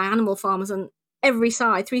surrounded by animal farmers on every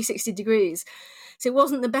side, 360 degrees. So it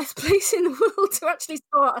wasn't the best place in the world to actually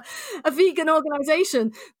start a vegan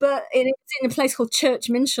organisation, but it's in a place called Church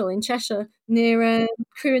Minshall in Cheshire, near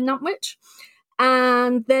Crewe and Nantwich.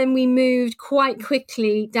 And then we moved quite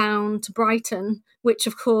quickly down to Brighton, which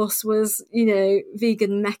of course was,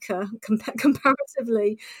 vegan mecca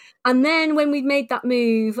comparatively. And then when we made that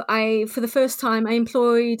move, for the first time, I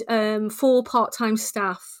employed 4 part-time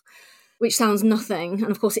staff, which sounds nothing. And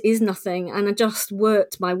of course it is nothing. And I just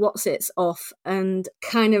worked my whatsits off, and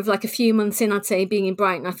kind of like a few months in, I'd say, being in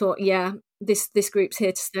Brighton, I thought, yeah, this group's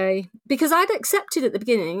here to stay. Because I'd accepted at the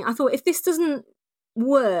beginning, I thought, if this doesn't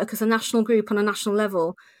work as a national group on a national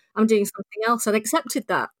level, I'm doing something else. I'd accepted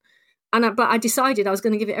that. But I decided I was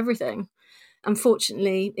going to give it everything.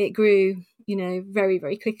 Unfortunately, it grew, very,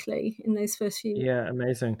 very quickly in those first few years. Yeah,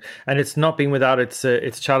 amazing. And it's not been without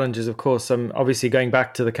its challenges, of course. Obviously, going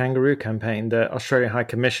back to the kangaroo campaign, the Australian High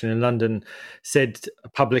Commission in London said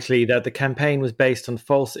publicly that the campaign was based on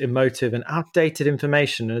false, emotive and outdated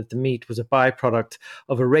information, and that the meat was a byproduct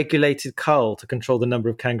of a regulated cull to control the number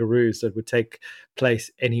of kangaroos that would take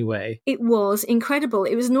place anyway. It was incredible.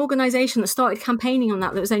 It was an organisation that started campaigning on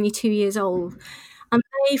that was only 2 years old. And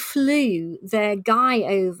they flew their guy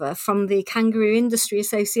over from the Kangaroo Industry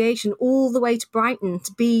Association all the way to Brighton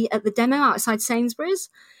to be at the demo outside Sainsbury's.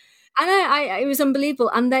 And it was unbelievable.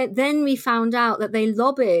 And then we found out that they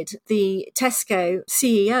lobbied the Tesco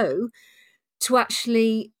CEO to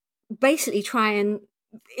actually basically try and,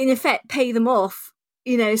 in effect, pay them off,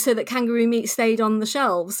 so that kangaroo meat stayed on the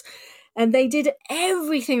shelves. And they did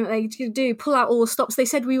everything that they could do, pull out all the stops. They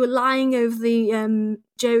said we were lying over the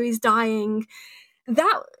Joey's dying.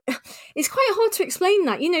 That it's quite hard to explain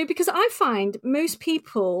that, because I find most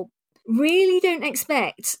people really don't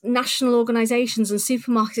expect national organisations and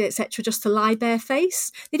supermarkets, etc., just to lie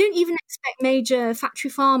barefaced. They don't even expect major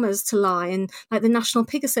factory farmers to lie, and like the National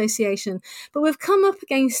Pig Association. But we've come up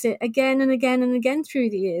against it again and again and again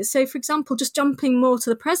through the years. So, for example, just jumping more to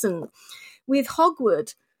the present, with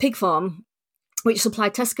Hogwood Pig Farm, which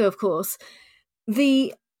supplied Tesco, of course,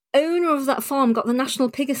 the owner of that farm got the National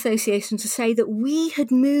Pig Association to say that we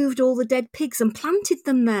had moved all the dead pigs and planted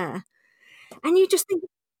them there. And you just think,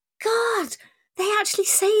 God, they actually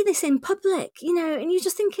say this in public, you know, and you're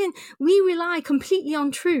just thinking, we rely completely on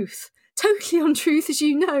truth, totally on truth, as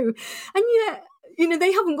you know. And yet, you know,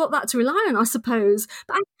 they haven't got that to rely on, I suppose.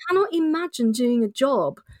 But I cannot imagine doing a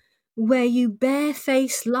job where you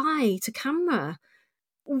barefaced lie to camera.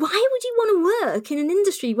 Why would you want to work in an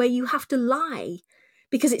industry where you have to lie?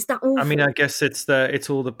 Because it's that awful. I mean, I guess it's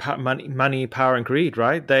all the money, power, and greed,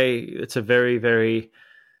 right? It's a very, very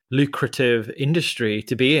lucrative industry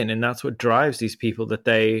to be in, and that's what drives these people. That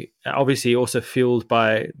they obviously also fueled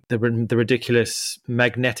by the ridiculous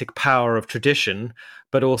magnetic power of tradition,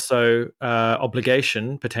 but also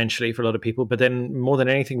obligation potentially for a lot of people. But then more than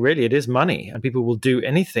anything, really, it is money, and people will do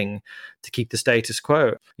anything to keep the status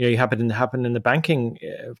quo. You know, you happen in the banking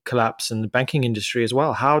collapse and the banking industry as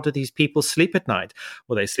well. How do these people sleep at night?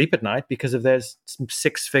 Well, they sleep at night because of their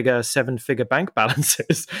 6-figure, 7-figure bank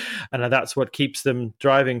balances, and that's what keeps them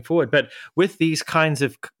driving forward. But with these kinds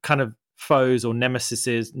of kind of foes or nemesis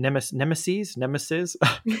that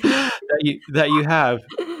you have,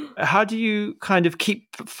 how do you kind of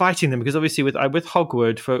keep fighting them? Because obviously with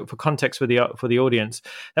Hogwood, for context for the audience,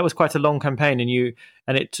 that was quite a long campaign,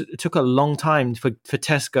 and it took a long time for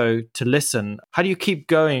Tesco to listen. How do you keep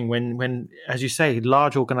going when, as you say,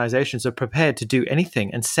 large organizations are prepared to do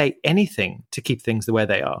anything and say anything to keep things the way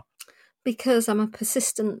they are? Because I'm a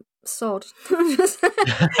persistent sod. I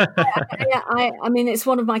mean, it's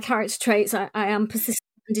one of my character traits. I am persistent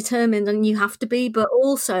and determined, and you have to be. But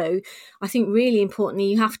also, I think really importantly,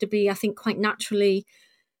 you have to be, I think, quite naturally,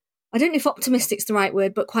 I don't know if optimistic's the right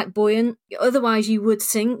word, but quite buoyant. Otherwise, you would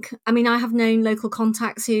sink. I mean, I have known local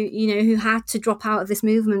contacts who had to drop out of this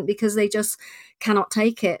movement because they just cannot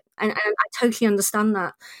take it, and I totally understand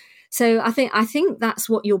that. So I think that's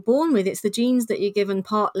what you're born with. It's the genes that you're given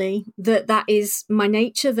partly, that is my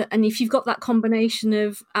nature. And if you've got that combination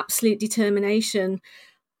of absolute determination,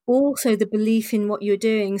 also the belief in what you're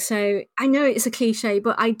doing. So I know it's a cliche,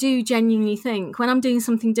 but I do genuinely think when I'm doing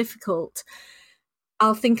something difficult,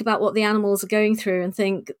 I'll think about what the animals are going through and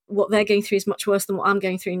think what they're going through is much worse than what I'm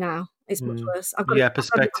going through now. It's much worse. Perspective. I've got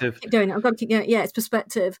to keep doing it. I've got to keep going. Yeah, it's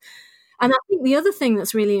perspective. And I think the other thing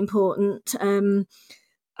that's really important,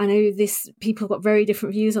 I know people have got very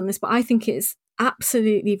different views on this, but I think it's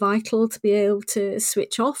absolutely vital to be able to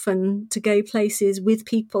switch off and to go places with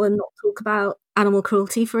people and not talk about animal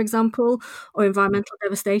cruelty, for example, or environmental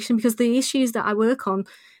devastation, because the issues that I work on,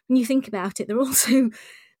 when you think about it, they're also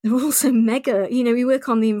mega. You know, we work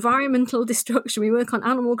on the environmental destruction, we work on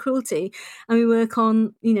animal cruelty, and we work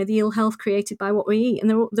on, you know, the ill health created by what we eat, and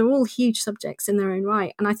they're all huge subjects in their own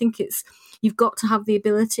right. And I think you've got to have the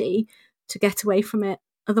ability to get away from it.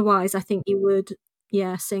 Otherwise, I think you would,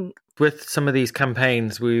 sink. With some of these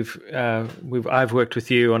campaigns, I've worked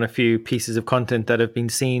with you on a few pieces of content that have been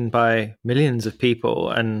seen by millions of people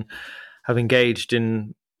and have engaged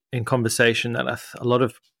in conversation that a lot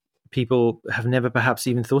of people have never perhaps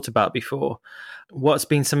even thought about before. What's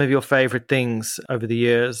been some of your favorite things over the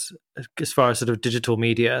years as far as sort of digital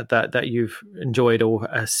media that you've enjoyed or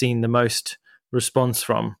seen the most response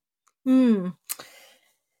from?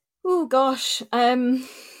 Oh, gosh. I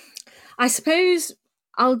suppose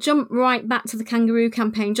I'll jump right back to the kangaroo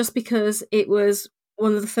campaign just because it was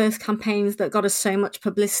one of the first campaigns that got us so much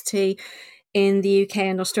publicity in the UK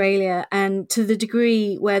and Australia. And to the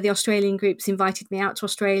degree where the Australian groups invited me out to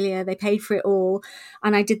Australia, they paid for it all.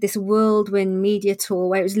 And I did this whirlwind media tour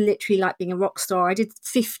where it was literally like being a rock star. I did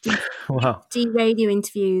 50 radio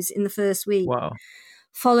interviews in the first week,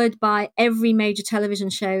 followed by every major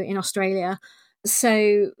television show in Australia.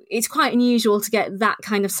 So it's quite unusual to get that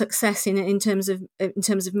kind of success in terms of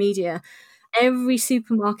media. Every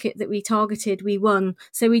supermarket that we targeted, we won.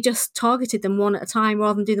 So we just targeted them one at a time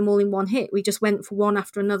rather than do them all in one hit. We just went for one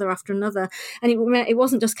after another. And it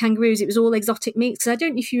wasn't just kangaroos, it was all exotic meats. So I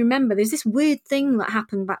don't know if you remember, there's this weird thing that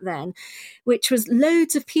happened back then, which was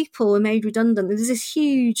loads of people were made redundant. There was this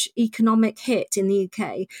huge economic hit in the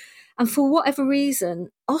UK. And for whatever reason,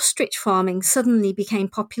 ostrich farming suddenly became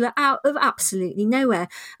popular out of absolutely nowhere.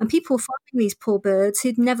 And people were farming these poor birds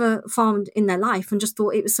who'd never farmed in their life and just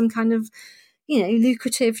thought it was some kind of,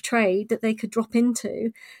 lucrative trade that they could drop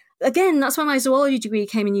into. Again, that's why my zoology degree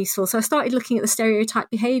came in useful. So I started looking at the stereotype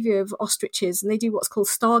behaviour of ostriches, and they do what's called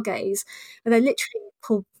stargaze, where they're literally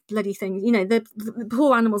poor bloody things. The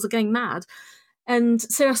poor animals are going mad. And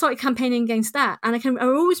so I started campaigning against that. And I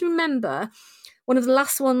always remember one of the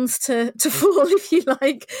last ones to fall, if you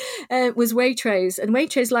like, was Waitrose. And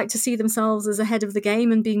Waitrose like to see themselves as ahead of the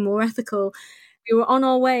game and being more ethical. We were on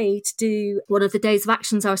our way to do one of the days of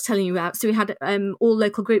actions I was telling you about. So we had all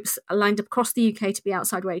local groups lined up across the UK to be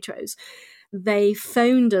outside Waitrose. They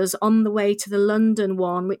phoned us on the way to the London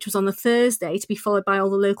one, which was on the Thursday, to be followed by all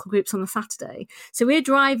the local groups on the Saturday. So we're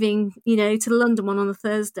driving, to the London one on the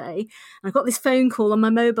Thursday. And I got this phone call on my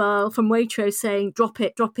mobile from Waitrose saying, drop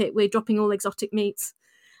it, we're dropping all exotic meats.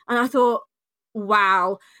 And I thought,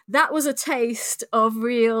 wow, that was a taste of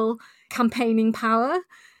real campaigning power.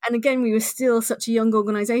 And again, we were still such a young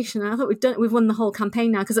organisation. I thought we've won the whole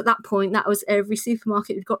campaign now, because at that point, that was every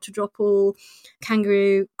supermarket. We've got to drop all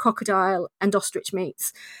kangaroo, crocodile and ostrich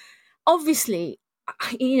meats. Obviously,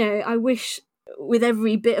 I wish with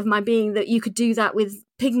every bit of my being that you could do that with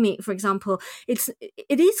pig meat, for example. It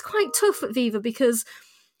is quite tough at Viva because,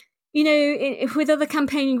 with other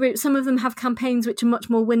campaigning groups, some of them have campaigns which are much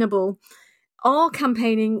more winnable. Our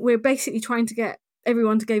campaigning, we're basically trying to get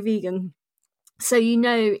everyone to go vegan. So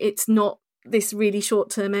it's not this really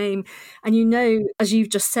short-term aim. And as you've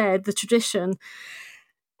just said, the tradition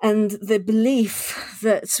and the belief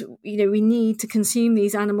that, we need to consume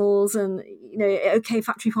these animals and, okay,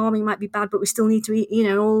 factory farming might be bad, but we still need to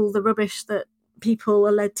eat, all the rubbish that people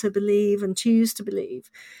are led to believe and choose to believe.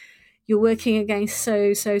 You're working against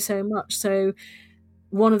so much. So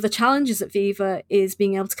one of the challenges at Viva is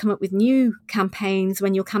being able to come up with new campaigns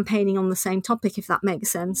when you're campaigning on the same topic, if that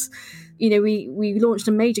makes sense. We launched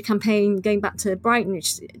a major campaign going back to Brighton,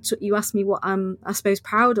 which you asked me what I'm, I suppose,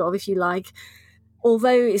 proud of, if you like. Although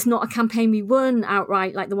it's not a campaign we won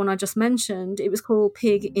outright like the one I just mentioned, it was called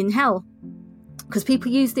Pig in Hell. Because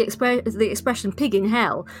people use the expression pig in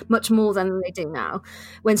hell much more than they do now.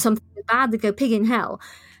 When something is bad, they go pig in hell.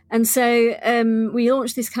 And so we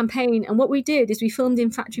launched this campaign, and what we did is we filmed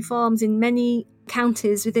in factory farms in many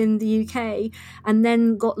counties within the UK, and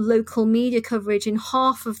then got local media coverage in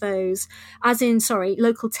half of those,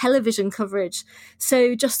 local television coverage.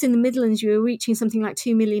 So just in the Midlands, you were reaching something like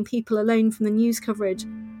 2 million people alone from the news coverage.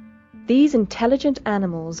 These intelligent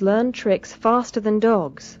animals learn tricks faster than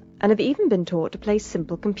dogs, and have even been taught to play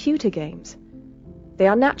simple computer games. They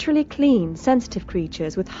are naturally clean, sensitive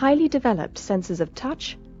creatures with highly developed senses of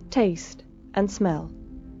touch, taste and smell.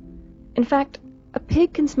 In fact, a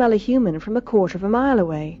pig can smell a human from 1/4 mile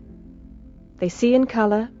away. They see in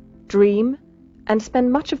colour, dream, and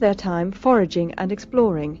spend much of their time foraging and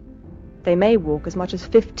exploring. They may walk as much as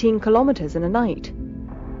 15 kilometres in a night.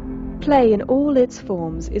 Play in all its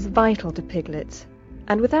forms is vital to piglets,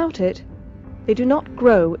 and without it, they do not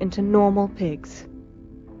grow into normal pigs.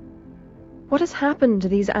 What has happened to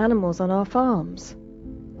these animals on our farms?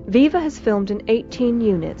 Viva has filmed in 18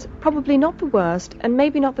 units, probably not the worst and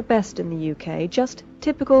maybe not the best in the UK, just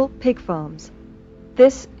typical pig farms.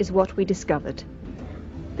 This is what we discovered.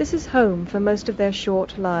 This is home for most of their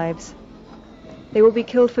short lives. They will be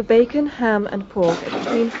killed for bacon, ham and pork at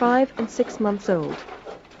between 5 and 6 months old.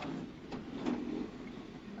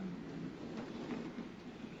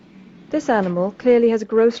 This animal clearly has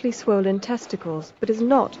grossly swollen testicles, but is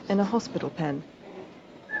not in a hospital pen.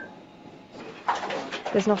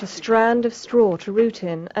 There's not a strand of straw to root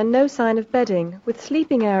in, and no sign of bedding, with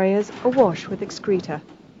sleeping areas awash with excreta.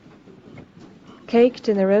 Caked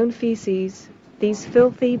in their own feces, these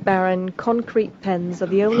filthy, barren, concrete pens are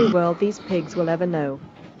the only world these pigs will ever know.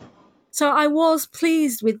 So I was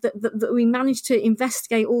pleased with that we managed to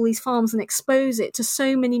investigate all these farms and expose it to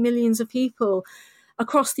so many millions of people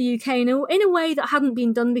across the UK in a way that hadn't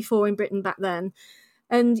been done before in Britain back then.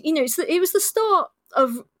 And, it was the start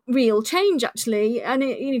of real change, actually. And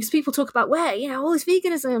because people talk about all this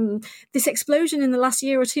veganism, this explosion in the last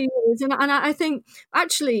year or 2 years, and I think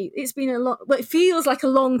actually it's been it feels like a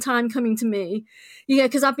long time coming to me,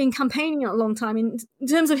 because I've been campaigning a long time. In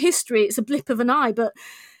terms of history, it's a blip of an eye, but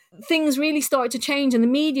things really started to change, and the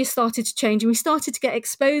media started to change, and we started to get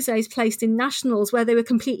exposés placed in nationals where they were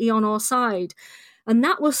completely on our side. And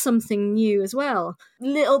that was something new as well.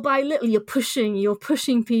 Little by little, you're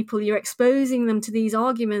pushing people, you're exposing them to these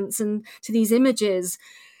arguments and to these images,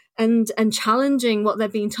 and challenging what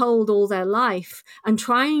they've been told all their life, and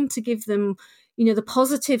trying to give them, the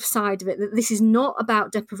positive side of it, that this is not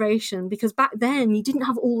about deprivation, because back then you didn't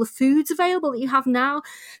have all the foods available that you have now.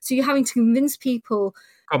 So you're having to convince people.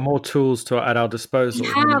 Got more tools at our disposal. We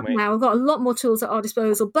have now. We've got a lot more tools at our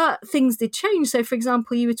disposal, but things did change. So, for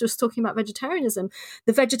example, you were just talking about vegetarianism.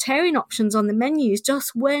 The vegetarian options on the menus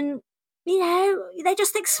just went, they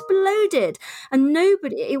just exploded. And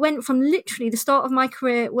it went from literally the start of my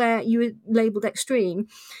career where you were labelled extreme.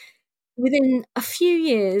 Within a few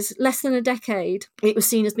years, less than a decade, it was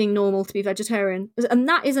seen as being normal to be vegetarian. And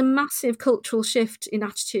that is a massive cultural shift in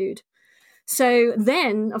attitude. So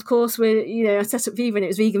then, of course, I set up Viva and it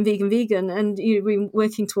was vegan, vegan, vegan, and we're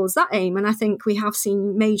working towards that aim. And I think we have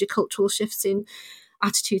seen major cultural shifts in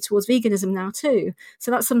attitude towards veganism now too. So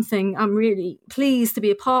that's something I'm really pleased to be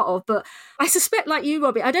a part of. But I suspect, like you,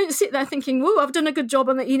 Robbie, I don't sit there thinking, whoa, I've done a good job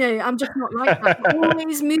on it. I'm just not like that. I'm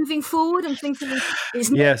always moving forward and thinking it's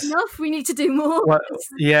not enough. We need to do more. Well,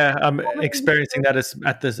 yeah, I'm experiencing that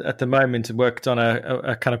at the moment. Worked on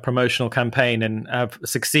a kind of promotional campaign and have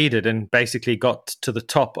succeeded and basically got to the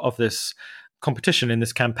top of this competition in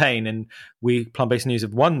this campaign. And we, Plant-Based News,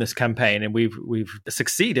 have won this campaign and we've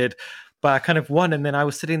succeeded. But I kind of won, and then I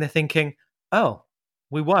was sitting there thinking, oh,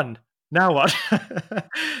 we won. Now what?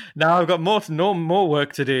 Now I've got more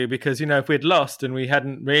work to do, because, if we'd lost and we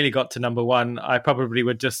hadn't really got to number one, I probably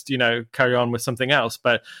would just, carry on with something else.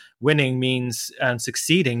 But winning means, and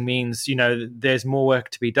succeeding means, there's more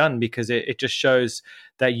work to be done, because it just shows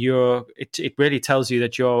that it really tells you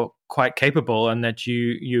that you're quite capable and that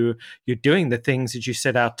you're doing the things that you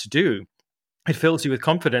set out to do. It fills you with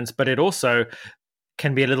confidence, but it also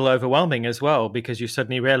can be a little overwhelming as well, because you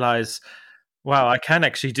suddenly realize, wow, I can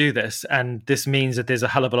actually do this. And this means that there's a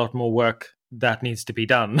hell of a lot more work that needs to be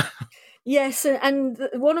done. Yes. And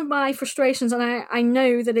one of my frustrations, and I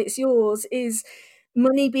know that it's yours, is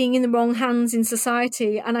money being in the wrong hands in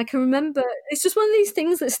society. And I can remember, it's just one of these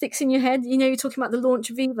things that sticks in your head. You're talking about the launch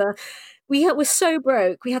of Viva. We were so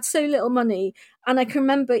broke. We had so little money. And I can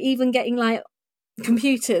remember even getting like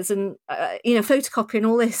computers and, photocopying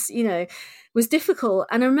all this, was difficult.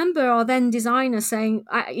 And I remember our then designer saying,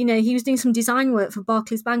 he was doing some design work for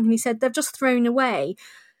Barclays Bank, and he said, they've just thrown away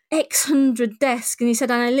X hundred desks. And he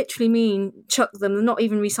said, and I literally mean chuck them, not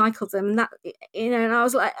even recycle them. And that, and I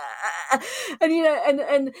was like,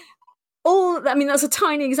 and all, I mean, that's a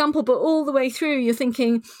tiny example, but all the way through, you're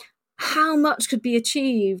thinking, how much could be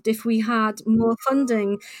achieved if we had more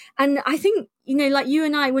funding? And I think, like you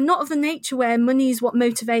and I, we're not of the nature where money is what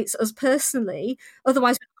motivates us personally.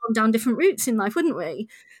 Otherwise, we'd gone down different routes in life, wouldn't we?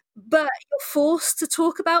 But you're forced to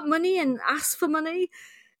talk about money and ask for money.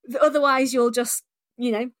 Otherwise, you'll just,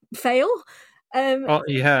 fail.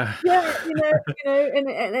 Yeah.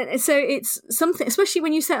 And so it's something, especially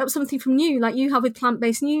when you set up something from new, like you have with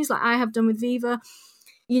Plant-Based News, like I have done with Viva.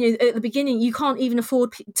 At the beginning, you can't even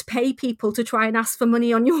afford to pay people to try and ask for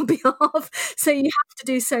money on your behalf. So you have to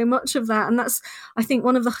do so much of that. And that's, I think,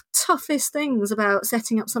 one of the toughest things about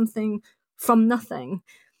setting up something from nothing.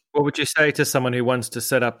 What would you say to someone who wants to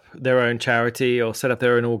set up their own charity or set up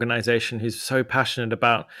their own organization, who's so passionate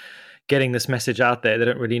about getting this message out there? They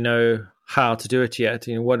don't really know how to do it yet.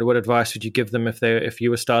 What advice would you give them if you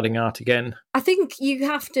were starting out again? I think you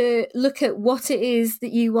have to look at what it is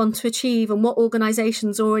that you want to achieve and what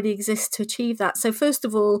organisations already exist to achieve that. So first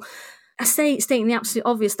of all, stating the absolute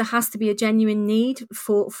obvious, there has to be a genuine need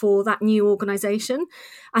for that new organisation.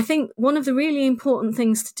 I think one of the really important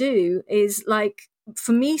things to do is, like,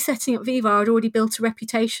 for me, setting up Viva, I'd already built a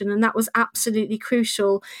reputation, and that was absolutely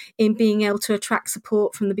crucial in being able to attract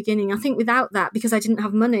support from the beginning. I think without that, because I didn't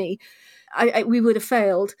have money, we would have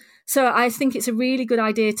failed. So I think it's a really good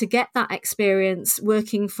idea to get that experience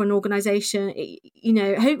working for an organisation,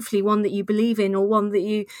 hopefully one that you believe in, or one that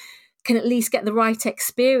you can at least get the right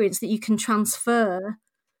experience that you can transfer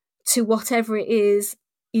to whatever it is,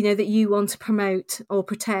 that you want to promote or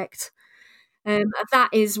protect. That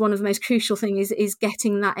is one of the most crucial things, is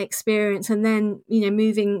getting that experience, and then,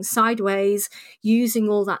 moving sideways, using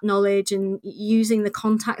all that knowledge and using the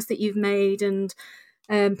contacts that you've made, and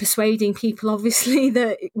persuading people, obviously,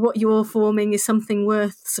 that what you're forming is something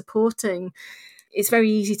worth supporting. It's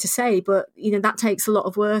very easy to say, but that takes a lot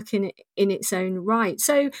of work in its own right.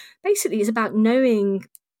 So basically, it's about knowing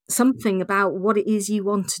something about what it is you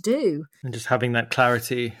want to do, and just having that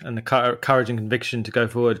clarity and the courage and conviction to go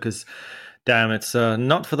forward. Because damn, it's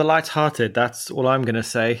not for the light-hearted. That's all I'm going to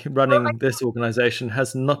say. Running this organisation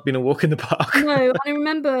has not been a walk in the park. No, I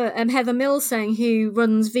remember Heather Mills saying, who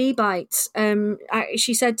runs V-Bites,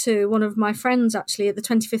 she said to one of my friends, actually, at the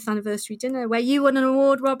 25th anniversary dinner, where you won an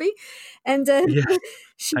award, Robbie. And yes,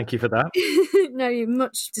 thank you for that. No, you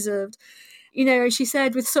much deserved. She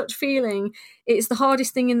said, with such feeling, it's the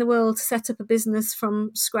hardest thing in the world to set up a business from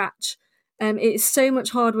scratch. It's so much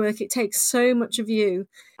hard work. It takes so much of you.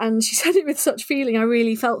 And she said it with such feeling. I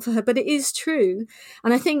really felt for her, but it is true.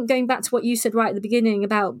 And I think, going back to what you said right at the beginning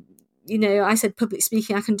about, I said public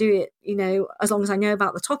speaking, I can do it, as long as I know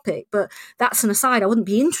about the topic. But that's an aside. I wouldn't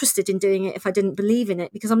be interested in doing it if I didn't believe in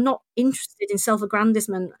it, because I'm not interested in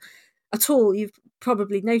self-aggrandizement at all. You've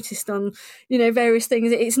probably noticed on, various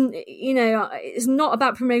things. It's not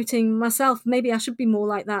about promoting myself. Maybe I should be more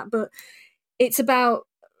like that, but it's about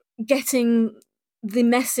getting the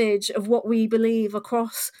message of what we believe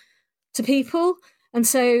across to people. And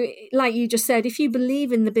so, like you just said, if you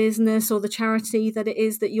believe in the business or the charity that it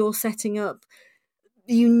is that you're setting up,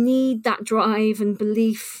 you need that drive and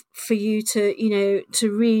belief for you to,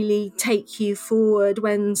 to really take you forward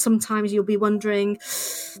when sometimes you'll be wondering,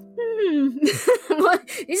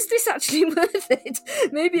 is this actually worth it?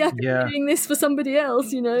 Maybe I could be doing this for somebody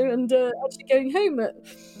else, and actually going home at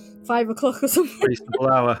 5 o'clock or something. Reasonable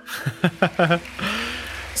hour.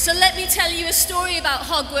 So let me tell you a story about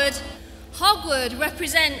hogwood. Hogwood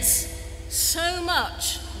represents so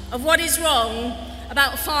much of what is wrong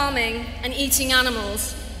about farming and eating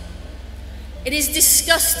animals. It is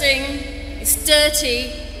disgusting, it's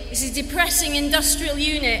dirty, it's a depressing industrial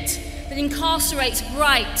unit that incarcerates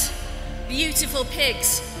bright, beautiful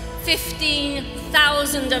pigs,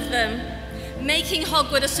 15,000 of them, making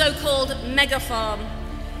Hogwood a so-called mega farm,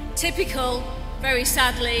 typical, very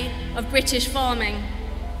sadly, of British farming.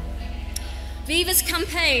 Viva's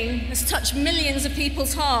campaign has touched millions of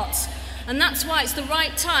people's hearts, and that's why it's the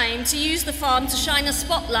right time to use the farm to shine a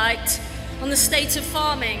spotlight on the state of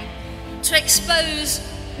farming, to expose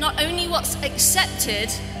not only what's accepted,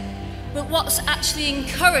 but what's actually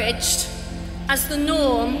encouraged as the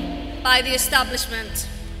norm by the establishment.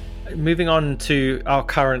 Moving on to our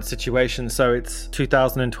current situation, so it's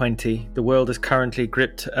 2020. The world is currently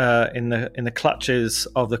gripped in the clutches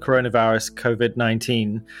of the coronavirus,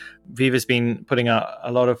 COVID-19. Viva's been putting out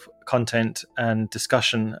a lot of content and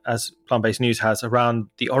discussion, as Plant-Based News has, around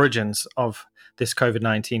the origins of this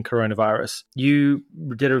COVID-19 coronavirus. You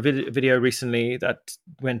did a video recently that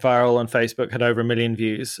went viral on Facebook, had over 1 million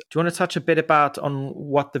views. Do you want to touch a bit on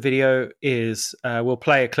what the video is? We'll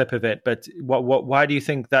play a clip of it, but why do you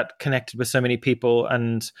think that connected with so many people,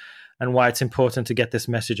 and why it's important to get this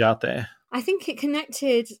message out there? I think it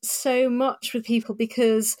connected so much with people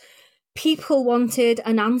because people wanted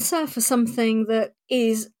an answer for something that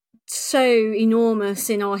is so enormous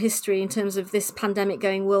in our history in terms of this pandemic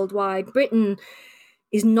going worldwide. Britain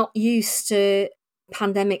is not used to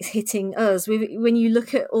pandemics hitting us. When you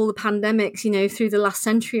look at all the pandemics, through the last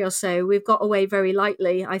century or so, we've got away very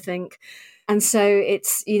lightly, I think. And so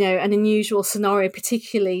it's, an unusual scenario,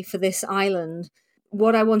 particularly for this island.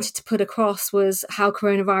 What I wanted to put across was how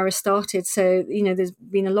coronavirus started. So, there's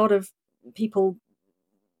been a lot of people,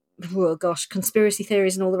 conspiracy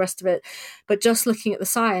theories and all the rest of it. But just looking at the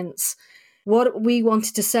science, what we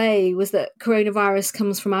wanted to say was that coronavirus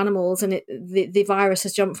comes from animals, and the virus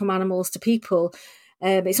has jumped from animals to people.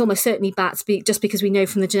 It's almost certainly bats, just because we know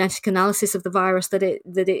from the genetic analysis of the virus that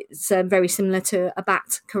it's very similar to a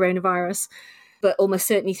bat coronavirus, but almost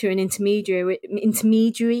certainly through an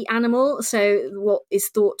intermediary animal. So what is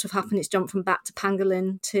thought to have happened is jumped from bat to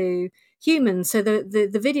pangolin to human. So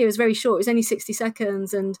the video is very short. It was only 60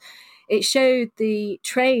 seconds, and it showed the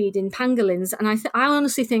trade in pangolins. And I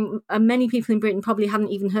honestly think many people in Britain probably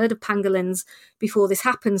hadn't even heard of pangolins before this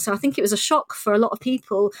happened. So I think it was a shock for a lot of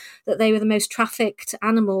people that they were the most trafficked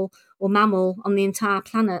animal or mammal on the entire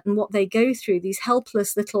planet, and what they go through, these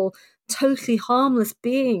helpless little totally harmless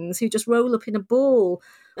beings who just roll up in a ball.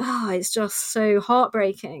 It's just so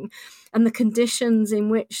heartbreaking. And the conditions in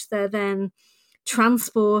which they're then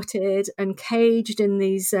transported and caged in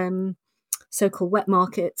these so-called wet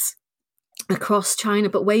markets across China,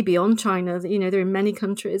 but way beyond China. They're in many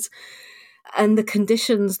countries, and the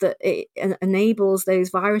conditions that it enables those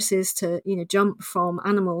viruses to jump from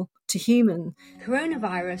animal to human.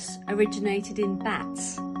 Coronavirus originated in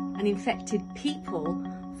bats and infected people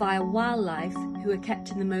via wildlife who are kept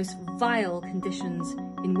in the most vile conditions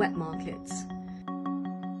in wet markets.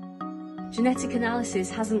 Genetic analysis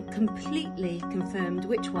hasn't completely confirmed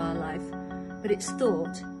which wildlife, but it's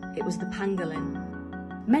thought it was the pangolin.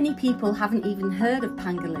 Many people haven't even heard of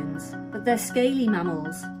pangolins, but they're scaly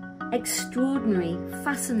mammals, extraordinary,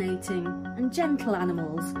 fascinating and gentle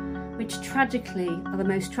animals, which tragically are the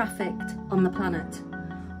most trafficked on the planet.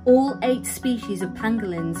 All 8 species of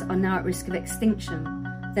pangolins are now at risk of extinction.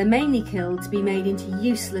 They're mainly killed to be made into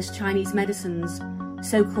useless Chinese medicines,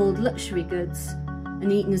 so-called luxury goods,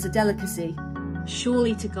 and eaten as a delicacy.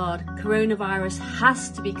 Surely to God, coronavirus has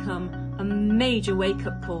to become a major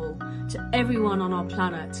wake-up call to everyone on our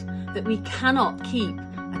planet that we cannot keep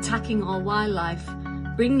attacking our wildlife,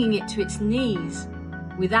 bringing it to its knees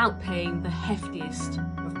without paying the heftiest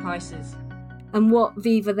of prices. And what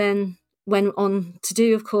Viva then went on to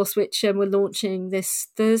do, of course, which we're launching this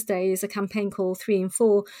Thursday, is a campaign called 3 in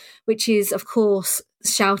 4, which is, of course,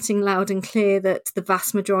 shouting loud and clear that the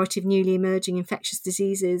vast majority of newly emerging infectious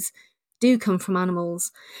diseases do come from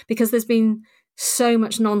animals, because there's been so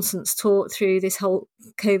much nonsense taught through this whole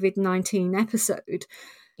COVID-19 episode.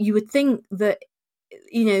 You would think that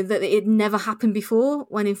that it never happened before,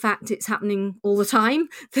 when in fact it's happening all the time,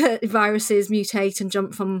 that viruses mutate and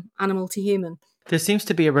jump from animal to human. There seems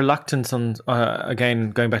to be a reluctance on, again,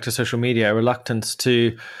 going back to social media, a reluctance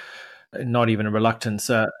to, not even a reluctance,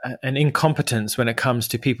 an incompetence when it comes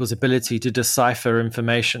to people's ability to decipher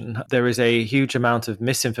information. There is a huge amount of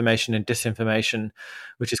misinformation and disinformation,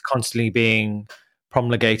 which is constantly being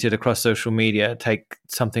promulgated across social media. Take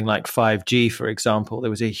something like 5G, for example. There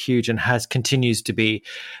was a huge, and continues to be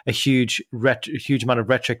a huge amount of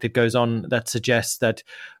rhetoric that goes on that suggests that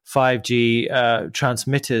 5G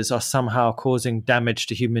transmitters are somehow causing damage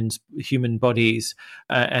to human bodies,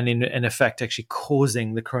 and in effect actually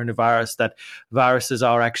causing the coronavirus, that viruses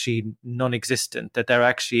are actually non-existent, that they're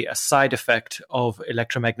actually a side effect of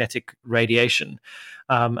electromagnetic radiation.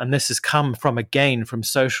 And this has come from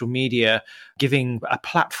social media giving a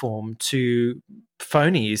platform to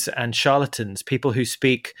phonies and charlatans, people who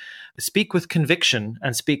speak with conviction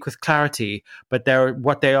and speak with clarity, but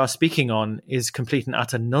what they are speaking on is complete and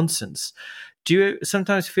utter nonsense. Do you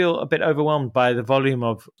sometimes feel a bit overwhelmed by the volume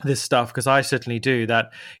of this stuff? Because I certainly do.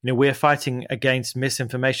 That we're fighting against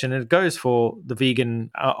misinformation, and it goes for the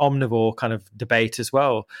vegan omnivore kind of debate as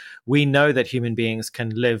well. We know that human beings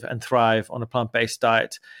can live and thrive on a plant-based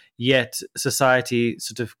diet, yet society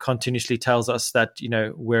sort of continuously tells us that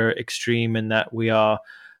we're extreme and that we are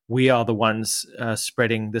the ones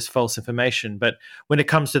spreading this false information. But when it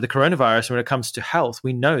comes to the coronavirus, when it comes to health,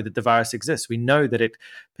 we know that the virus exists. We know that it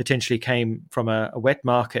potentially came from a wet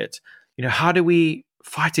market. How do we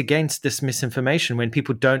fight against this misinformation when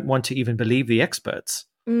people don't want to even believe the experts?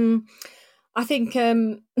 I think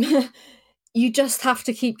you just have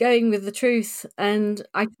to keep going with the truth. And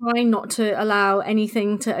I try not to allow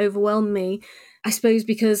anything to overwhelm me. I suppose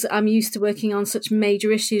because I'm used to working on such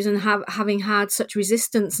major issues and having had such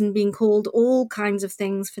resistance and being called all kinds of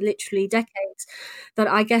things for literally decades, that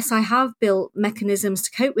I guess I have built mechanisms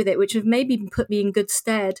to cope with it, which have maybe put me in good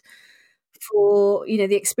stead for,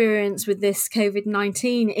 the experience with this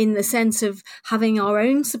COVID-19, in the sense of having our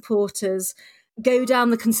own supporters go down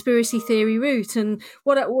the conspiracy theory route. And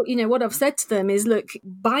what I've said to them is, look,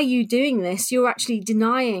 by you doing this, you're actually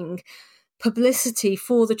denying publicity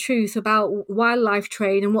for the truth about wildlife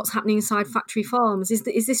trade and what's happening inside factory farms. Is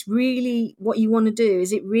this really what you want to do?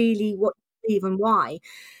 Is it really what you believe, and why?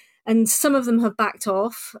 And some of them have backed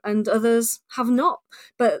off and others have not.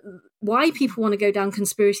 But why people want to go down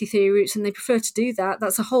conspiracy theory routes and they prefer to do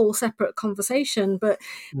that's a whole separate conversation. But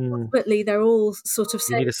ultimately, they're all sort of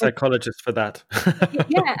saying, you need a psychologist for that.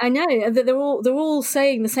 Yeah, I know. They're all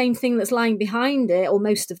saying the same thing that's lying behind it, or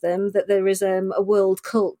most of them, that there is a world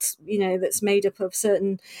cult, that's made up of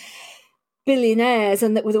certain billionaires,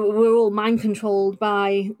 and that we're all mind controlled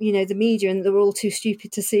by the media, and that we're all too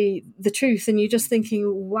stupid to see the truth. And you're just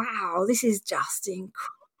thinking, wow, this is just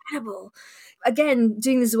incredible. Again,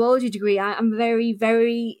 doing the zoology degree, I'm very,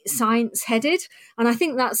 very science headed, and I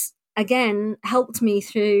think that's again helped me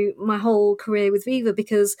through my whole career with Viva,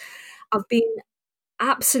 because I've been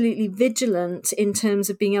absolutely vigilant in terms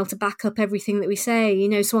of being able to back up everything that we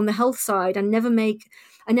say. So on the health side, I never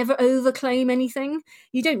overclaim anything.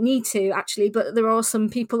 You don't need to, actually, but there are some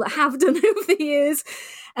people that have done over the years,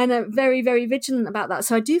 and are very, very vigilant about that.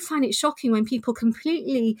 So I do find it shocking when people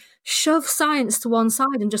completely shove science to one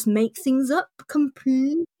side and just make things up,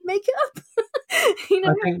 completely make it up.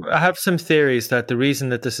 I have some theories that the reason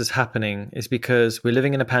that this is happening is because we're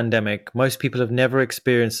living in a pandemic. Most people have never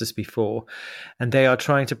experienced this before, and they are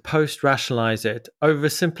trying to post-rationalize it,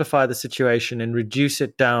 oversimplify the situation, and reduce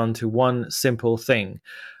it down to one simple thing: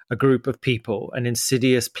 a group of people, an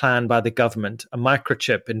insidious plan by the government, a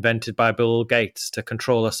microchip invented by Bill Gates to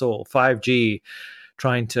control us all, 5G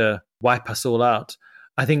trying to wipe us all out.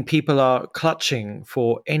 I think people are clutching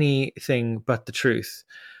for anything but the truth,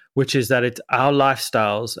 which is that it's our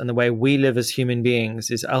lifestyles and the way we live as human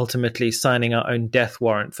beings is ultimately signing our own death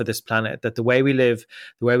warrant for this planet. That the way we live,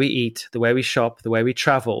 the way we eat, the way we shop, the way we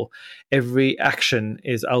travel, every action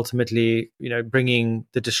is ultimately, bringing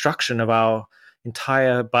the destruction of our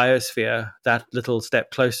entire biosphere that little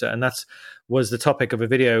step closer. And that was the topic of a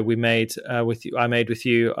video we made with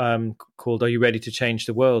you called "Are You Ready to Change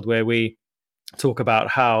the World?", where we talk about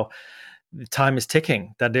how the time is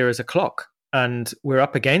ticking, that there is a clock, and we're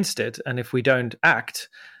up against it. And if we don't act,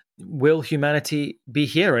 will humanity be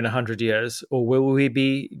here in 100 years, or will we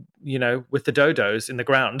be, with the dodos in the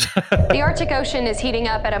ground? The Arctic Ocean is heating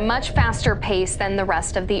up at a much faster pace than the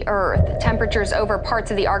rest of the Earth. Temperatures over parts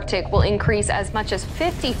of the Arctic will increase as much as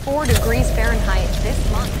 54 degrees Fahrenheit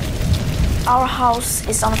this month. Our house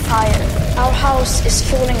is on fire. Our house is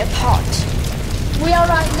falling apart. We are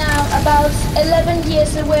right now about 11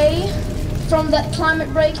 years away from that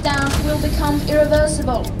climate breakdown will become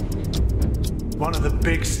irreversible. One of the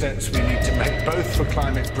big steps we need to make, both for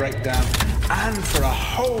climate breakdown and for a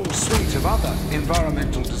whole suite of other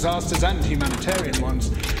environmental disasters and humanitarian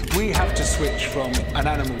ones, we have to switch from an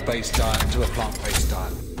animal-based diet to a plant-based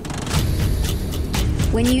diet.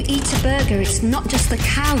 When you eat a burger, it's not just the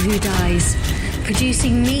cow who dies.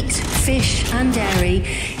 Producing meat, fish and dairy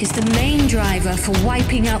is the main driver for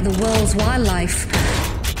wiping out the world's wildlife,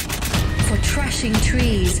 for trashing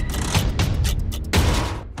trees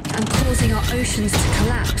and causing our oceans to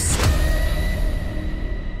collapse.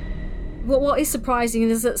 What is surprising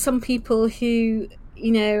is that some people who,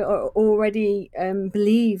 are already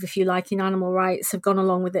believe, if you like, in animal rights have gone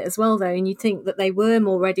along with it as well, though, and you'd think that they were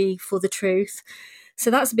more ready for the truth.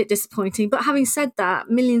 So that's a bit disappointing. But having said that,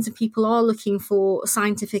 millions of people are looking for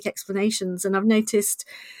scientific explanations. And I've noticed,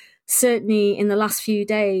 certainly in the last few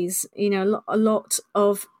days, a lot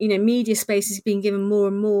of, media space is being given more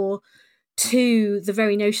and more to the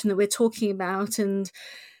very notion that we're talking about, and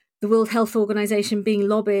the World Health Organization being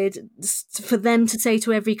lobbied for them to say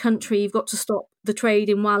to every country, you've got to stop the trade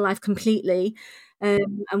in wildlife completely.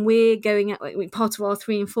 And we're going at part of our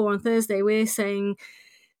 3 and 4 on Thursday, we're saying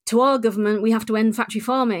to our government, we have to end factory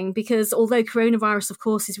farming, because although coronavirus, of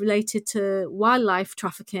course, is related to wildlife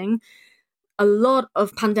trafficking, a lot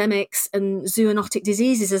of pandemics and zoonotic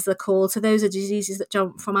diseases, as they're called, so those are diseases that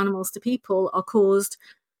jump from animals to people, are caused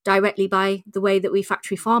directly by the way that we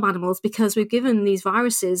factory farm animals, because we've given these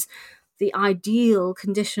viruses the ideal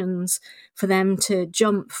conditions for them to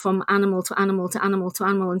jump from animal to animal to animal to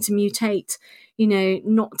animal and to mutate,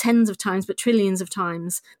 not tens of times, but trillions of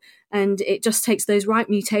times. And it just takes those right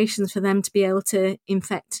mutations for them to be able to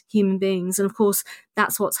infect human beings. And of course,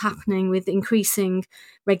 that's what's happening with increasing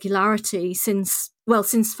regularity since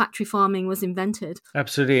factory farming was invented.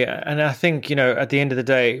 Absolutely. And I think, at the end of the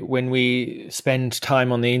day, when we spend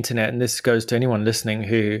time on the internet, and this goes to anyone listening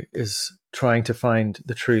who is trying to find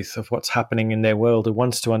the truth of what's happening in their world, who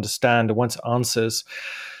wants to understand, who wants answers,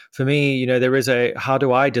 for me, there is how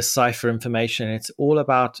do I decipher information? It's all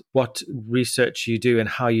about what research you do and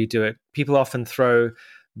how you do it. People often throw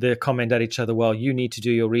the comment at each other, well, you need to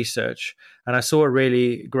do your research. And I saw a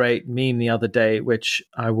really great meme the other day, which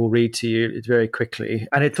I will read to you very quickly.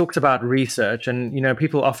 And it talks about research. And,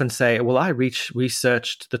 people often say, well, I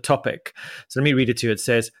researched the topic. So let me read it to you. It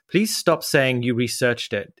says, please stop saying you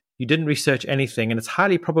researched it. You didn't research anything, and it's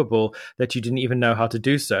highly probable that you didn't even know how to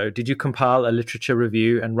do so. Did you compile a literature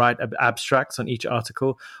review and write abstracts on each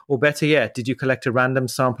article? Or better yet, did you collect a random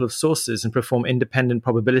sample of sources and perform independent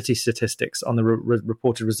probability statistics on the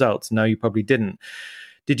reported results? No, you probably didn't.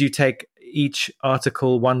 Did you take each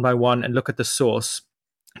article one by one and look at the source?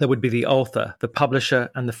 That would be the author, the publisher,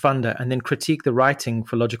 and the funder, and then critique the writing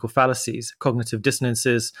for logical fallacies, cognitive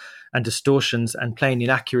dissonances, and distortions, and plain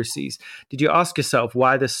inaccuracies. Did you ask yourself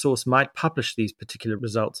why this source might publish these particular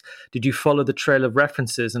results? Did you follow the trail of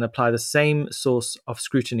references and apply the same source of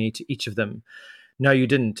scrutiny to each of them? No, you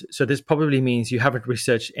didn't. So this probably means you haven't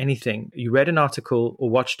researched anything. You read an article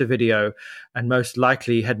or watched a video and most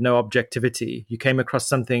likely had no objectivity. You came across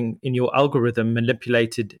something in your algorithm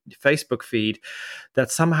manipulated Facebook feed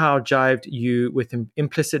that somehow jived you with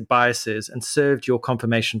implicit biases and served your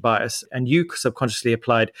confirmation bias. And you subconsciously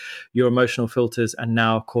applied your emotional filters and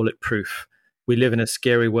now call it proof. We live in a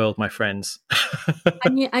scary world, my friends.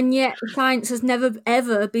 and yet science has never,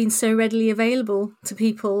 ever been so readily available to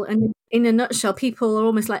people. And in a nutshell, people are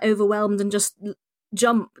almost like overwhelmed and just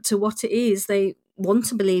jump to what it is they want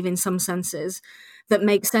to believe in some senses that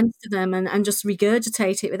makes sense to them and just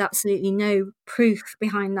regurgitate it with absolutely no proof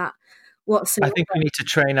behind that whatsoever. I think we need to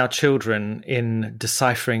train our children in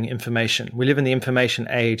deciphering information. We live in the information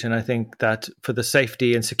age, and I think that for the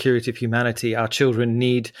safety and security of humanity, our children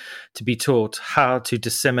need to be taught how to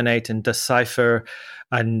disseminate and decipher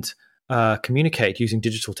and communicate using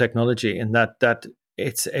digital technology, and that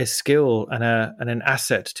it's a skill and an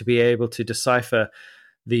asset to be able to decipher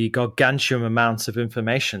the gargantuan amounts of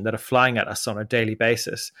information that are flying at us on a daily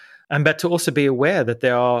basis. But to also be aware that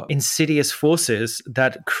there are insidious forces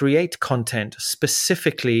that create content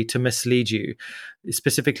specifically to mislead you,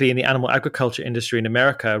 specifically in the animal agriculture industry in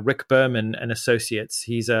America. Rick Berman and Associates,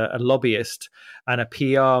 he's a lobbyist and a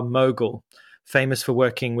PR mogul, famous for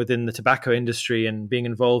working within the tobacco industry and being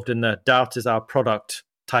involved in the doubt is our product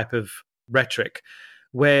type of rhetoric,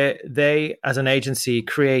 where they, as an agency,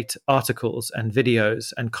 create articles and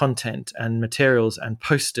videos and content and materials and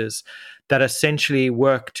posters that essentially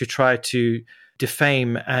work to try to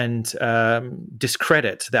defame and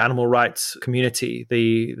discredit the animal rights community,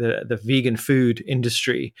 the vegan food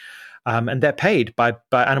industry. And they're paid by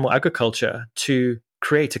animal agriculture to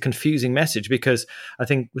create a confusing message, because I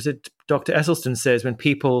think, was it Dr. Esselstyn says, when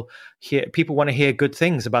people want to hear good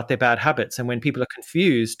things about their bad habits, and when people are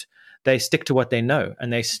confused, they stick to what they know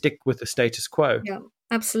and they stick with the status quo. Yeah.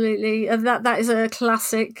 Absolutely. That is a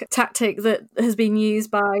classic tactic that has been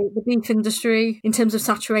used by the beef industry in terms of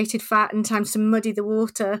saturated fat and times to muddy the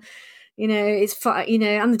water. And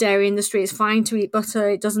the dairy industry, it's fine to eat butter,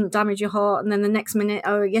 it doesn't damage your heart. And then the next minute,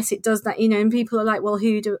 oh, yes, it does that, and people are like, well,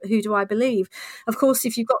 who do I believe? Of course,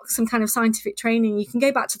 if you've got some kind of scientific training, you can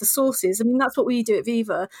go back to the sources. I mean, that's what we do at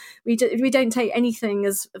Viva. We don't take anything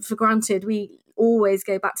as for granted. We always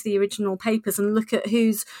go back to the original papers and look at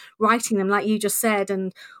who's writing them, like you just said,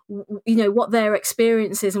 and what their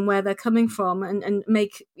experience is and where they're coming from, and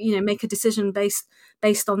make a decision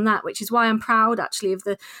based on that, which is why I'm proud actually of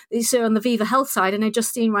so on the Viva Health side. I know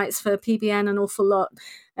Justine writes for PBN an awful lot,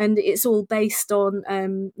 and it's all based on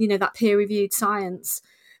that peer-reviewed science.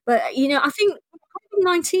 But I think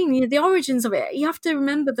COVID-19, the origins of it, you have to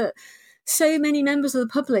remember that so many members of the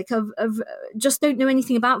public just don't know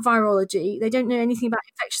anything about virology. They don't know anything about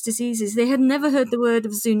infectious diseases. They had never heard the word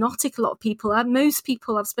of zoonotic. A lot of people, most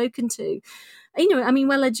people I've spoken to,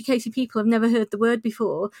 well-educated people have never heard the word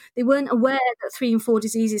before. They weren't aware that 3 and 4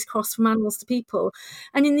 diseases cross from animals to people.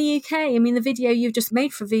 And in the UK, the video you've just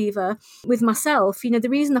made for Viva with myself, the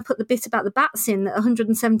reason I put the bit about the bats in, that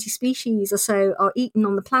 170 species or so are eaten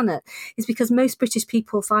on the planet, is because most British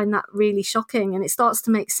people find that really shocking. And it starts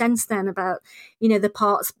to make sense then about, the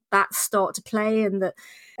parts bats start to play, and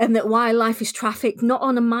that wildlife is trafficked not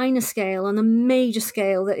on a minor scale, on a major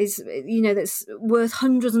scale that is, that's worth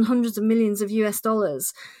hundreds and hundreds of millions of US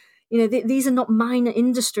dollars. These are not minor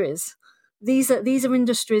industries. These are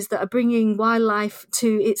industries that are bringing wildlife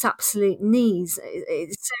to its absolute knees.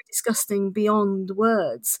 It's so disgusting beyond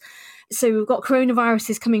words. So we've got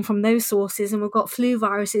coronaviruses coming from those sources, and we've got flu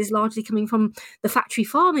viruses largely coming from the factory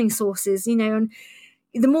farming sources, and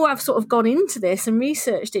the more I've sort of gone into this and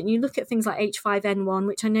researched it, and you look at things like H5N1,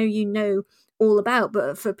 which I know you know all about,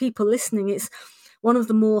 but for people listening, it's one of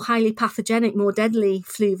the more highly pathogenic, more deadly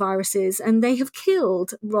flu viruses, and they have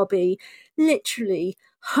killed, Robbie, literally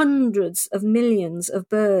hundreds of millions of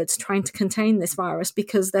birds trying to contain this virus,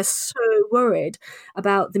 because they're so worried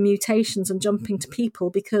about the mutations and jumping to people,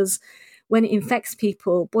 because when it infects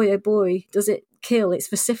people, boy, oh boy, does it kill. It's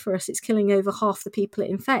vociferous. It's killing over half the people it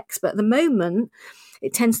infects. But at the moment,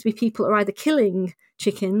 it tends to be people are either killing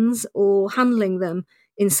chickens or handling them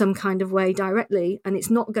in some kind of way directly, and it's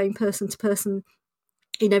not going person to person,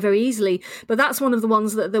 very easily. But that's one of the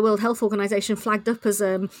ones that the World Health Organization flagged up as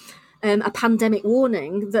a pandemic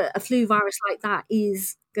warning, that a flu virus like that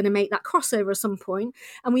is going to make that crossover at some point.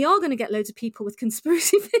 And we are going to get loads of people with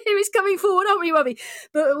conspiracy theories coming forward, aren't we, Robbie?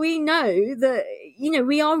 But we know that,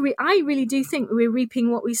 I really do think we're reaping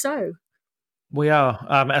what we sow. We are.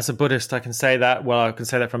 As a Buddhist, I can say that. Well, I can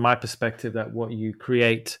say that from my perspective, that what you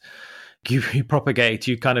create, you propagate.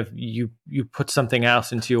 You kind of you put something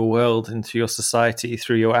else into your world, into your society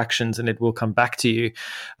through your actions, and it will come back to you.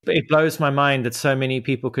 But it blows my mind that so many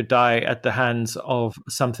people could die at the hands of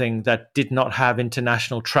something that did not have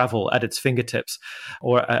international travel at its fingertips,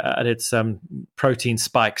 or at its protein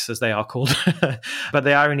spikes, as they are called. But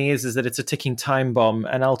the irony is that it's a ticking time bomb,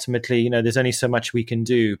 and ultimately, there's only so much we can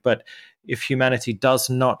do. But if humanity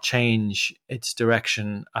does not change its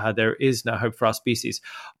direction, there is no hope for our species.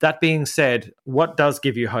 That being said, what does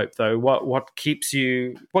give you hope, though? What keeps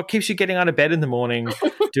you getting out of bed in the morning,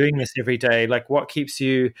 doing this every day? Like, what keeps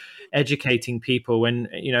you educating people when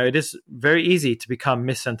it is very easy to become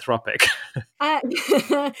misanthropic?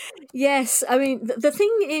 Yes, the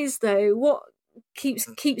thing is, though, what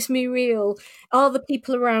keeps me real are the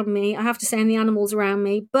people around me, I have to say, and the animals around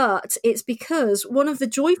me. But it's because one of the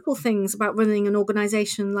joyful things about running an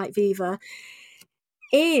organisation like Viva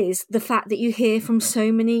is the fact that you hear from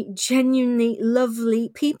so many genuinely lovely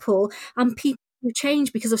people, and people who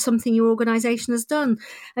change because of something your organisation has done.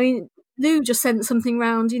 Lou just sent something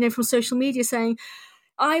round, from social media saying,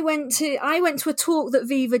 I went to a talk that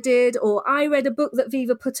Viva did, or I read a book that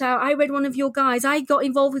Viva put out. I read one of your guides. I got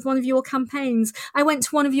involved with one of your campaigns. I went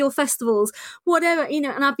to one of your festivals, whatever,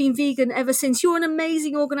 and I've been vegan ever since. You're an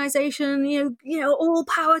amazing organisation, all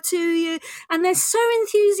power to you. And they're so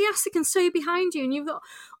enthusiastic and so behind you. And you've got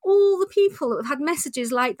all the people that have had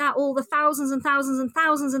messages like that, all the thousands and thousands and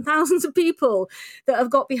thousands and thousands of people that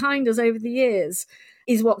have got behind us over the years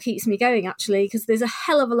is what keeps me going, actually, because there's a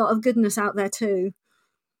hell of a lot of goodness out there too.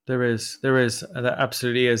 There is. There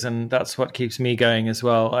absolutely is. And that's what keeps me going as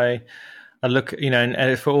well. I look,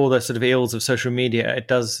 and for all the sort of ills of social media, it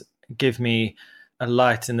does give me a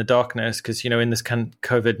light in the darkness, because, in this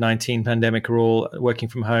COVID-19 pandemic, we're all working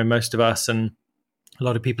from home, most of us. And a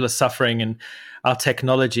lot of people are suffering, and our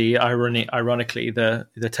technology, ironically,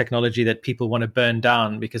 the technology that people want to burn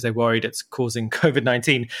down because they're worried it's causing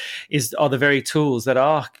COVID-19 are the very tools that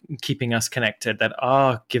are keeping us connected, that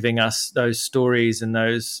are giving us those stories and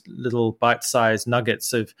those little bite-sized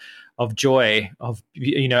nuggets of joy, of,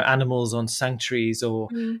 you know, animals on sanctuaries, or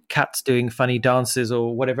cats doing funny dances,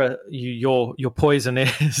 or whatever your poison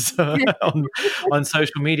is on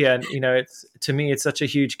social media. And, you know, to me, it's such a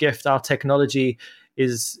huge gift. Our technology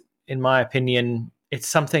is, in my opinion, it's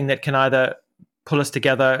something that can either pull us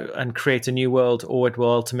together and create a new world, or it will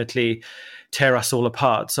ultimately tear us all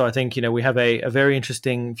apart. So I think, you know, we have a very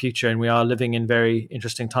interesting future, and we are living in very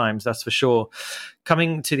interesting times, that's for sure.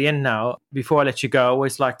 Coming to the end now, before I let you go, I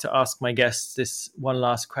always like to ask my guests this one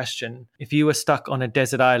last question. If you were stuck on a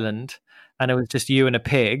desert island and it was just you and a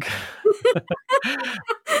pig,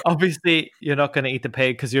 obviously you're not going to eat the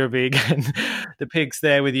pig because you're a vegan. The pig's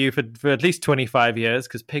there with you for at least 25 years,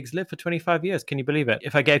 because pigs live for 25 years. Can you believe it?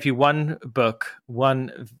 If I gave you one book,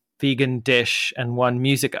 one vegan dish, and one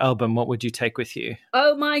music album, what would you take with you?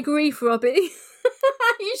 Oh my grief, Robbie.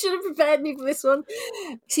 You should have prepared me for this one.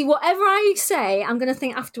 See, whatever I say, I'm going to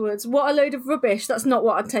think afterwards, what a load of rubbish. That's not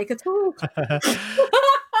what I'd take at all.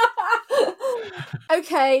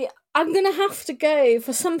 Okay, I'm going to have to go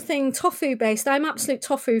for something tofu based. I'm absolute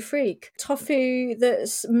tofu freak. Tofu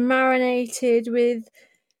that's marinated with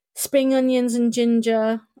spring onions and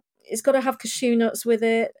ginger. It's got to have cashew nuts with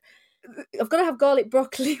it. I've got to have garlic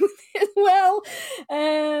broccoli with it as well,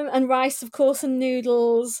 and rice, of course, and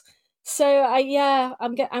noodles. So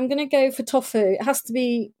I'm going to go for tofu. It has to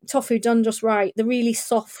be tofu done just right, the really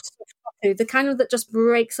soft tofu, the kind of that just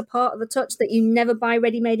breaks apart at the touch, that you never buy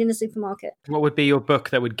ready-made in a supermarket. What would be your book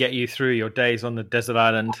that would get you through your days on the desert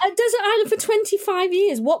island? A desert island for 25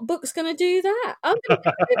 years. What book's going to do that? I'm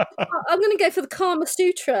going to go for the Kama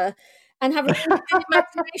Sutra and have a really good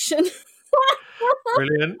imagination.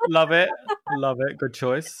 Brilliant. Love it. Good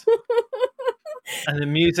choice. And the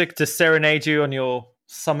music to serenade you on your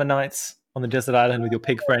summer nights on the desert island with your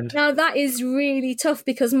pig friend. Now, that is really tough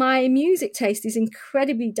because my music taste is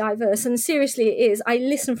incredibly diverse, and seriously it is. I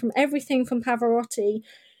listen from everything from Pavarotti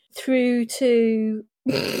through to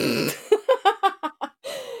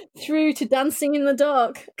through to Dancing in the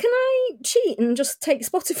Dark. Can I cheat and just take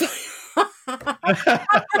Spotify? I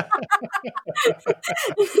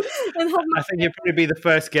think you'd probably be the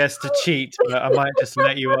first guest to cheat, but I might just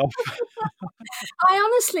let you off. I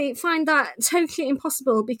honestly find that totally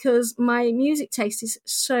impossible because my music taste is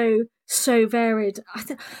so varied.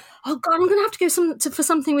 Oh God, I'm going to have to go for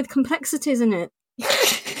something with complexities in it.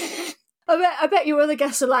 I bet your other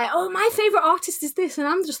guests are like, oh, my favourite artist is this, and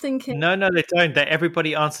I'm just thinking... No, they don't.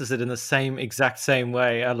 Everybody answers it in the exact same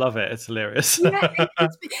way. I love it. It's hilarious. Yeah,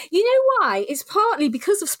 you know why? It's partly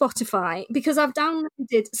because of Spotify, because I've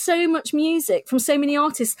downloaded so much music from so many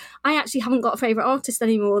artists. I actually haven't got a favourite artist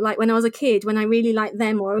anymore. Like when I was a kid, when I really liked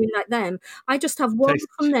them or I really liked them, I just have one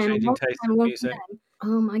from them and one from them.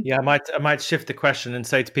 Oh my God. Yeah, I might shift the question and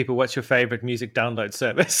say to people, what's your favourite music download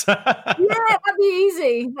service? Yeah, that'd be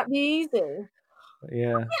easy.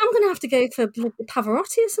 Yeah. I think I'm going to have to go for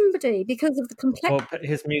Pavarotti or somebody because of the complexity. Well,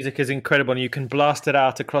 his music is incredible, and you can blast it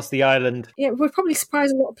out across the island. Yeah, we'll probably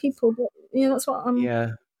surprise a lot of people, but that's what I'm...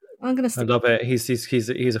 Yeah. I'm going to stick. I love it.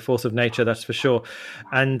 He's a force of nature, that's for sure.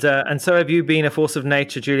 And so have you been a force of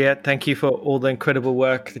nature, Juliet. Thank you for all the incredible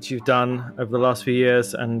work that you've done over the last few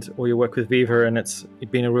years and all your work with Viva. And it's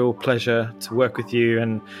been a real pleasure to work with you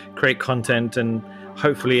and create content and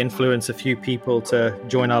hopefully influence a few people to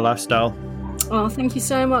join our lifestyle. Oh, thank you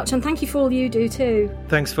so much. And thank you for all you do too.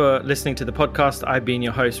 Thanks for listening to the podcast. I've been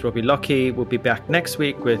your host, Robbie Lockie. We'll be back next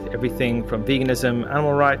week with everything from veganism,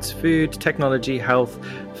 animal rights, food, technology, health,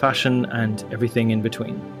 fashion, and everything in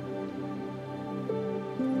between.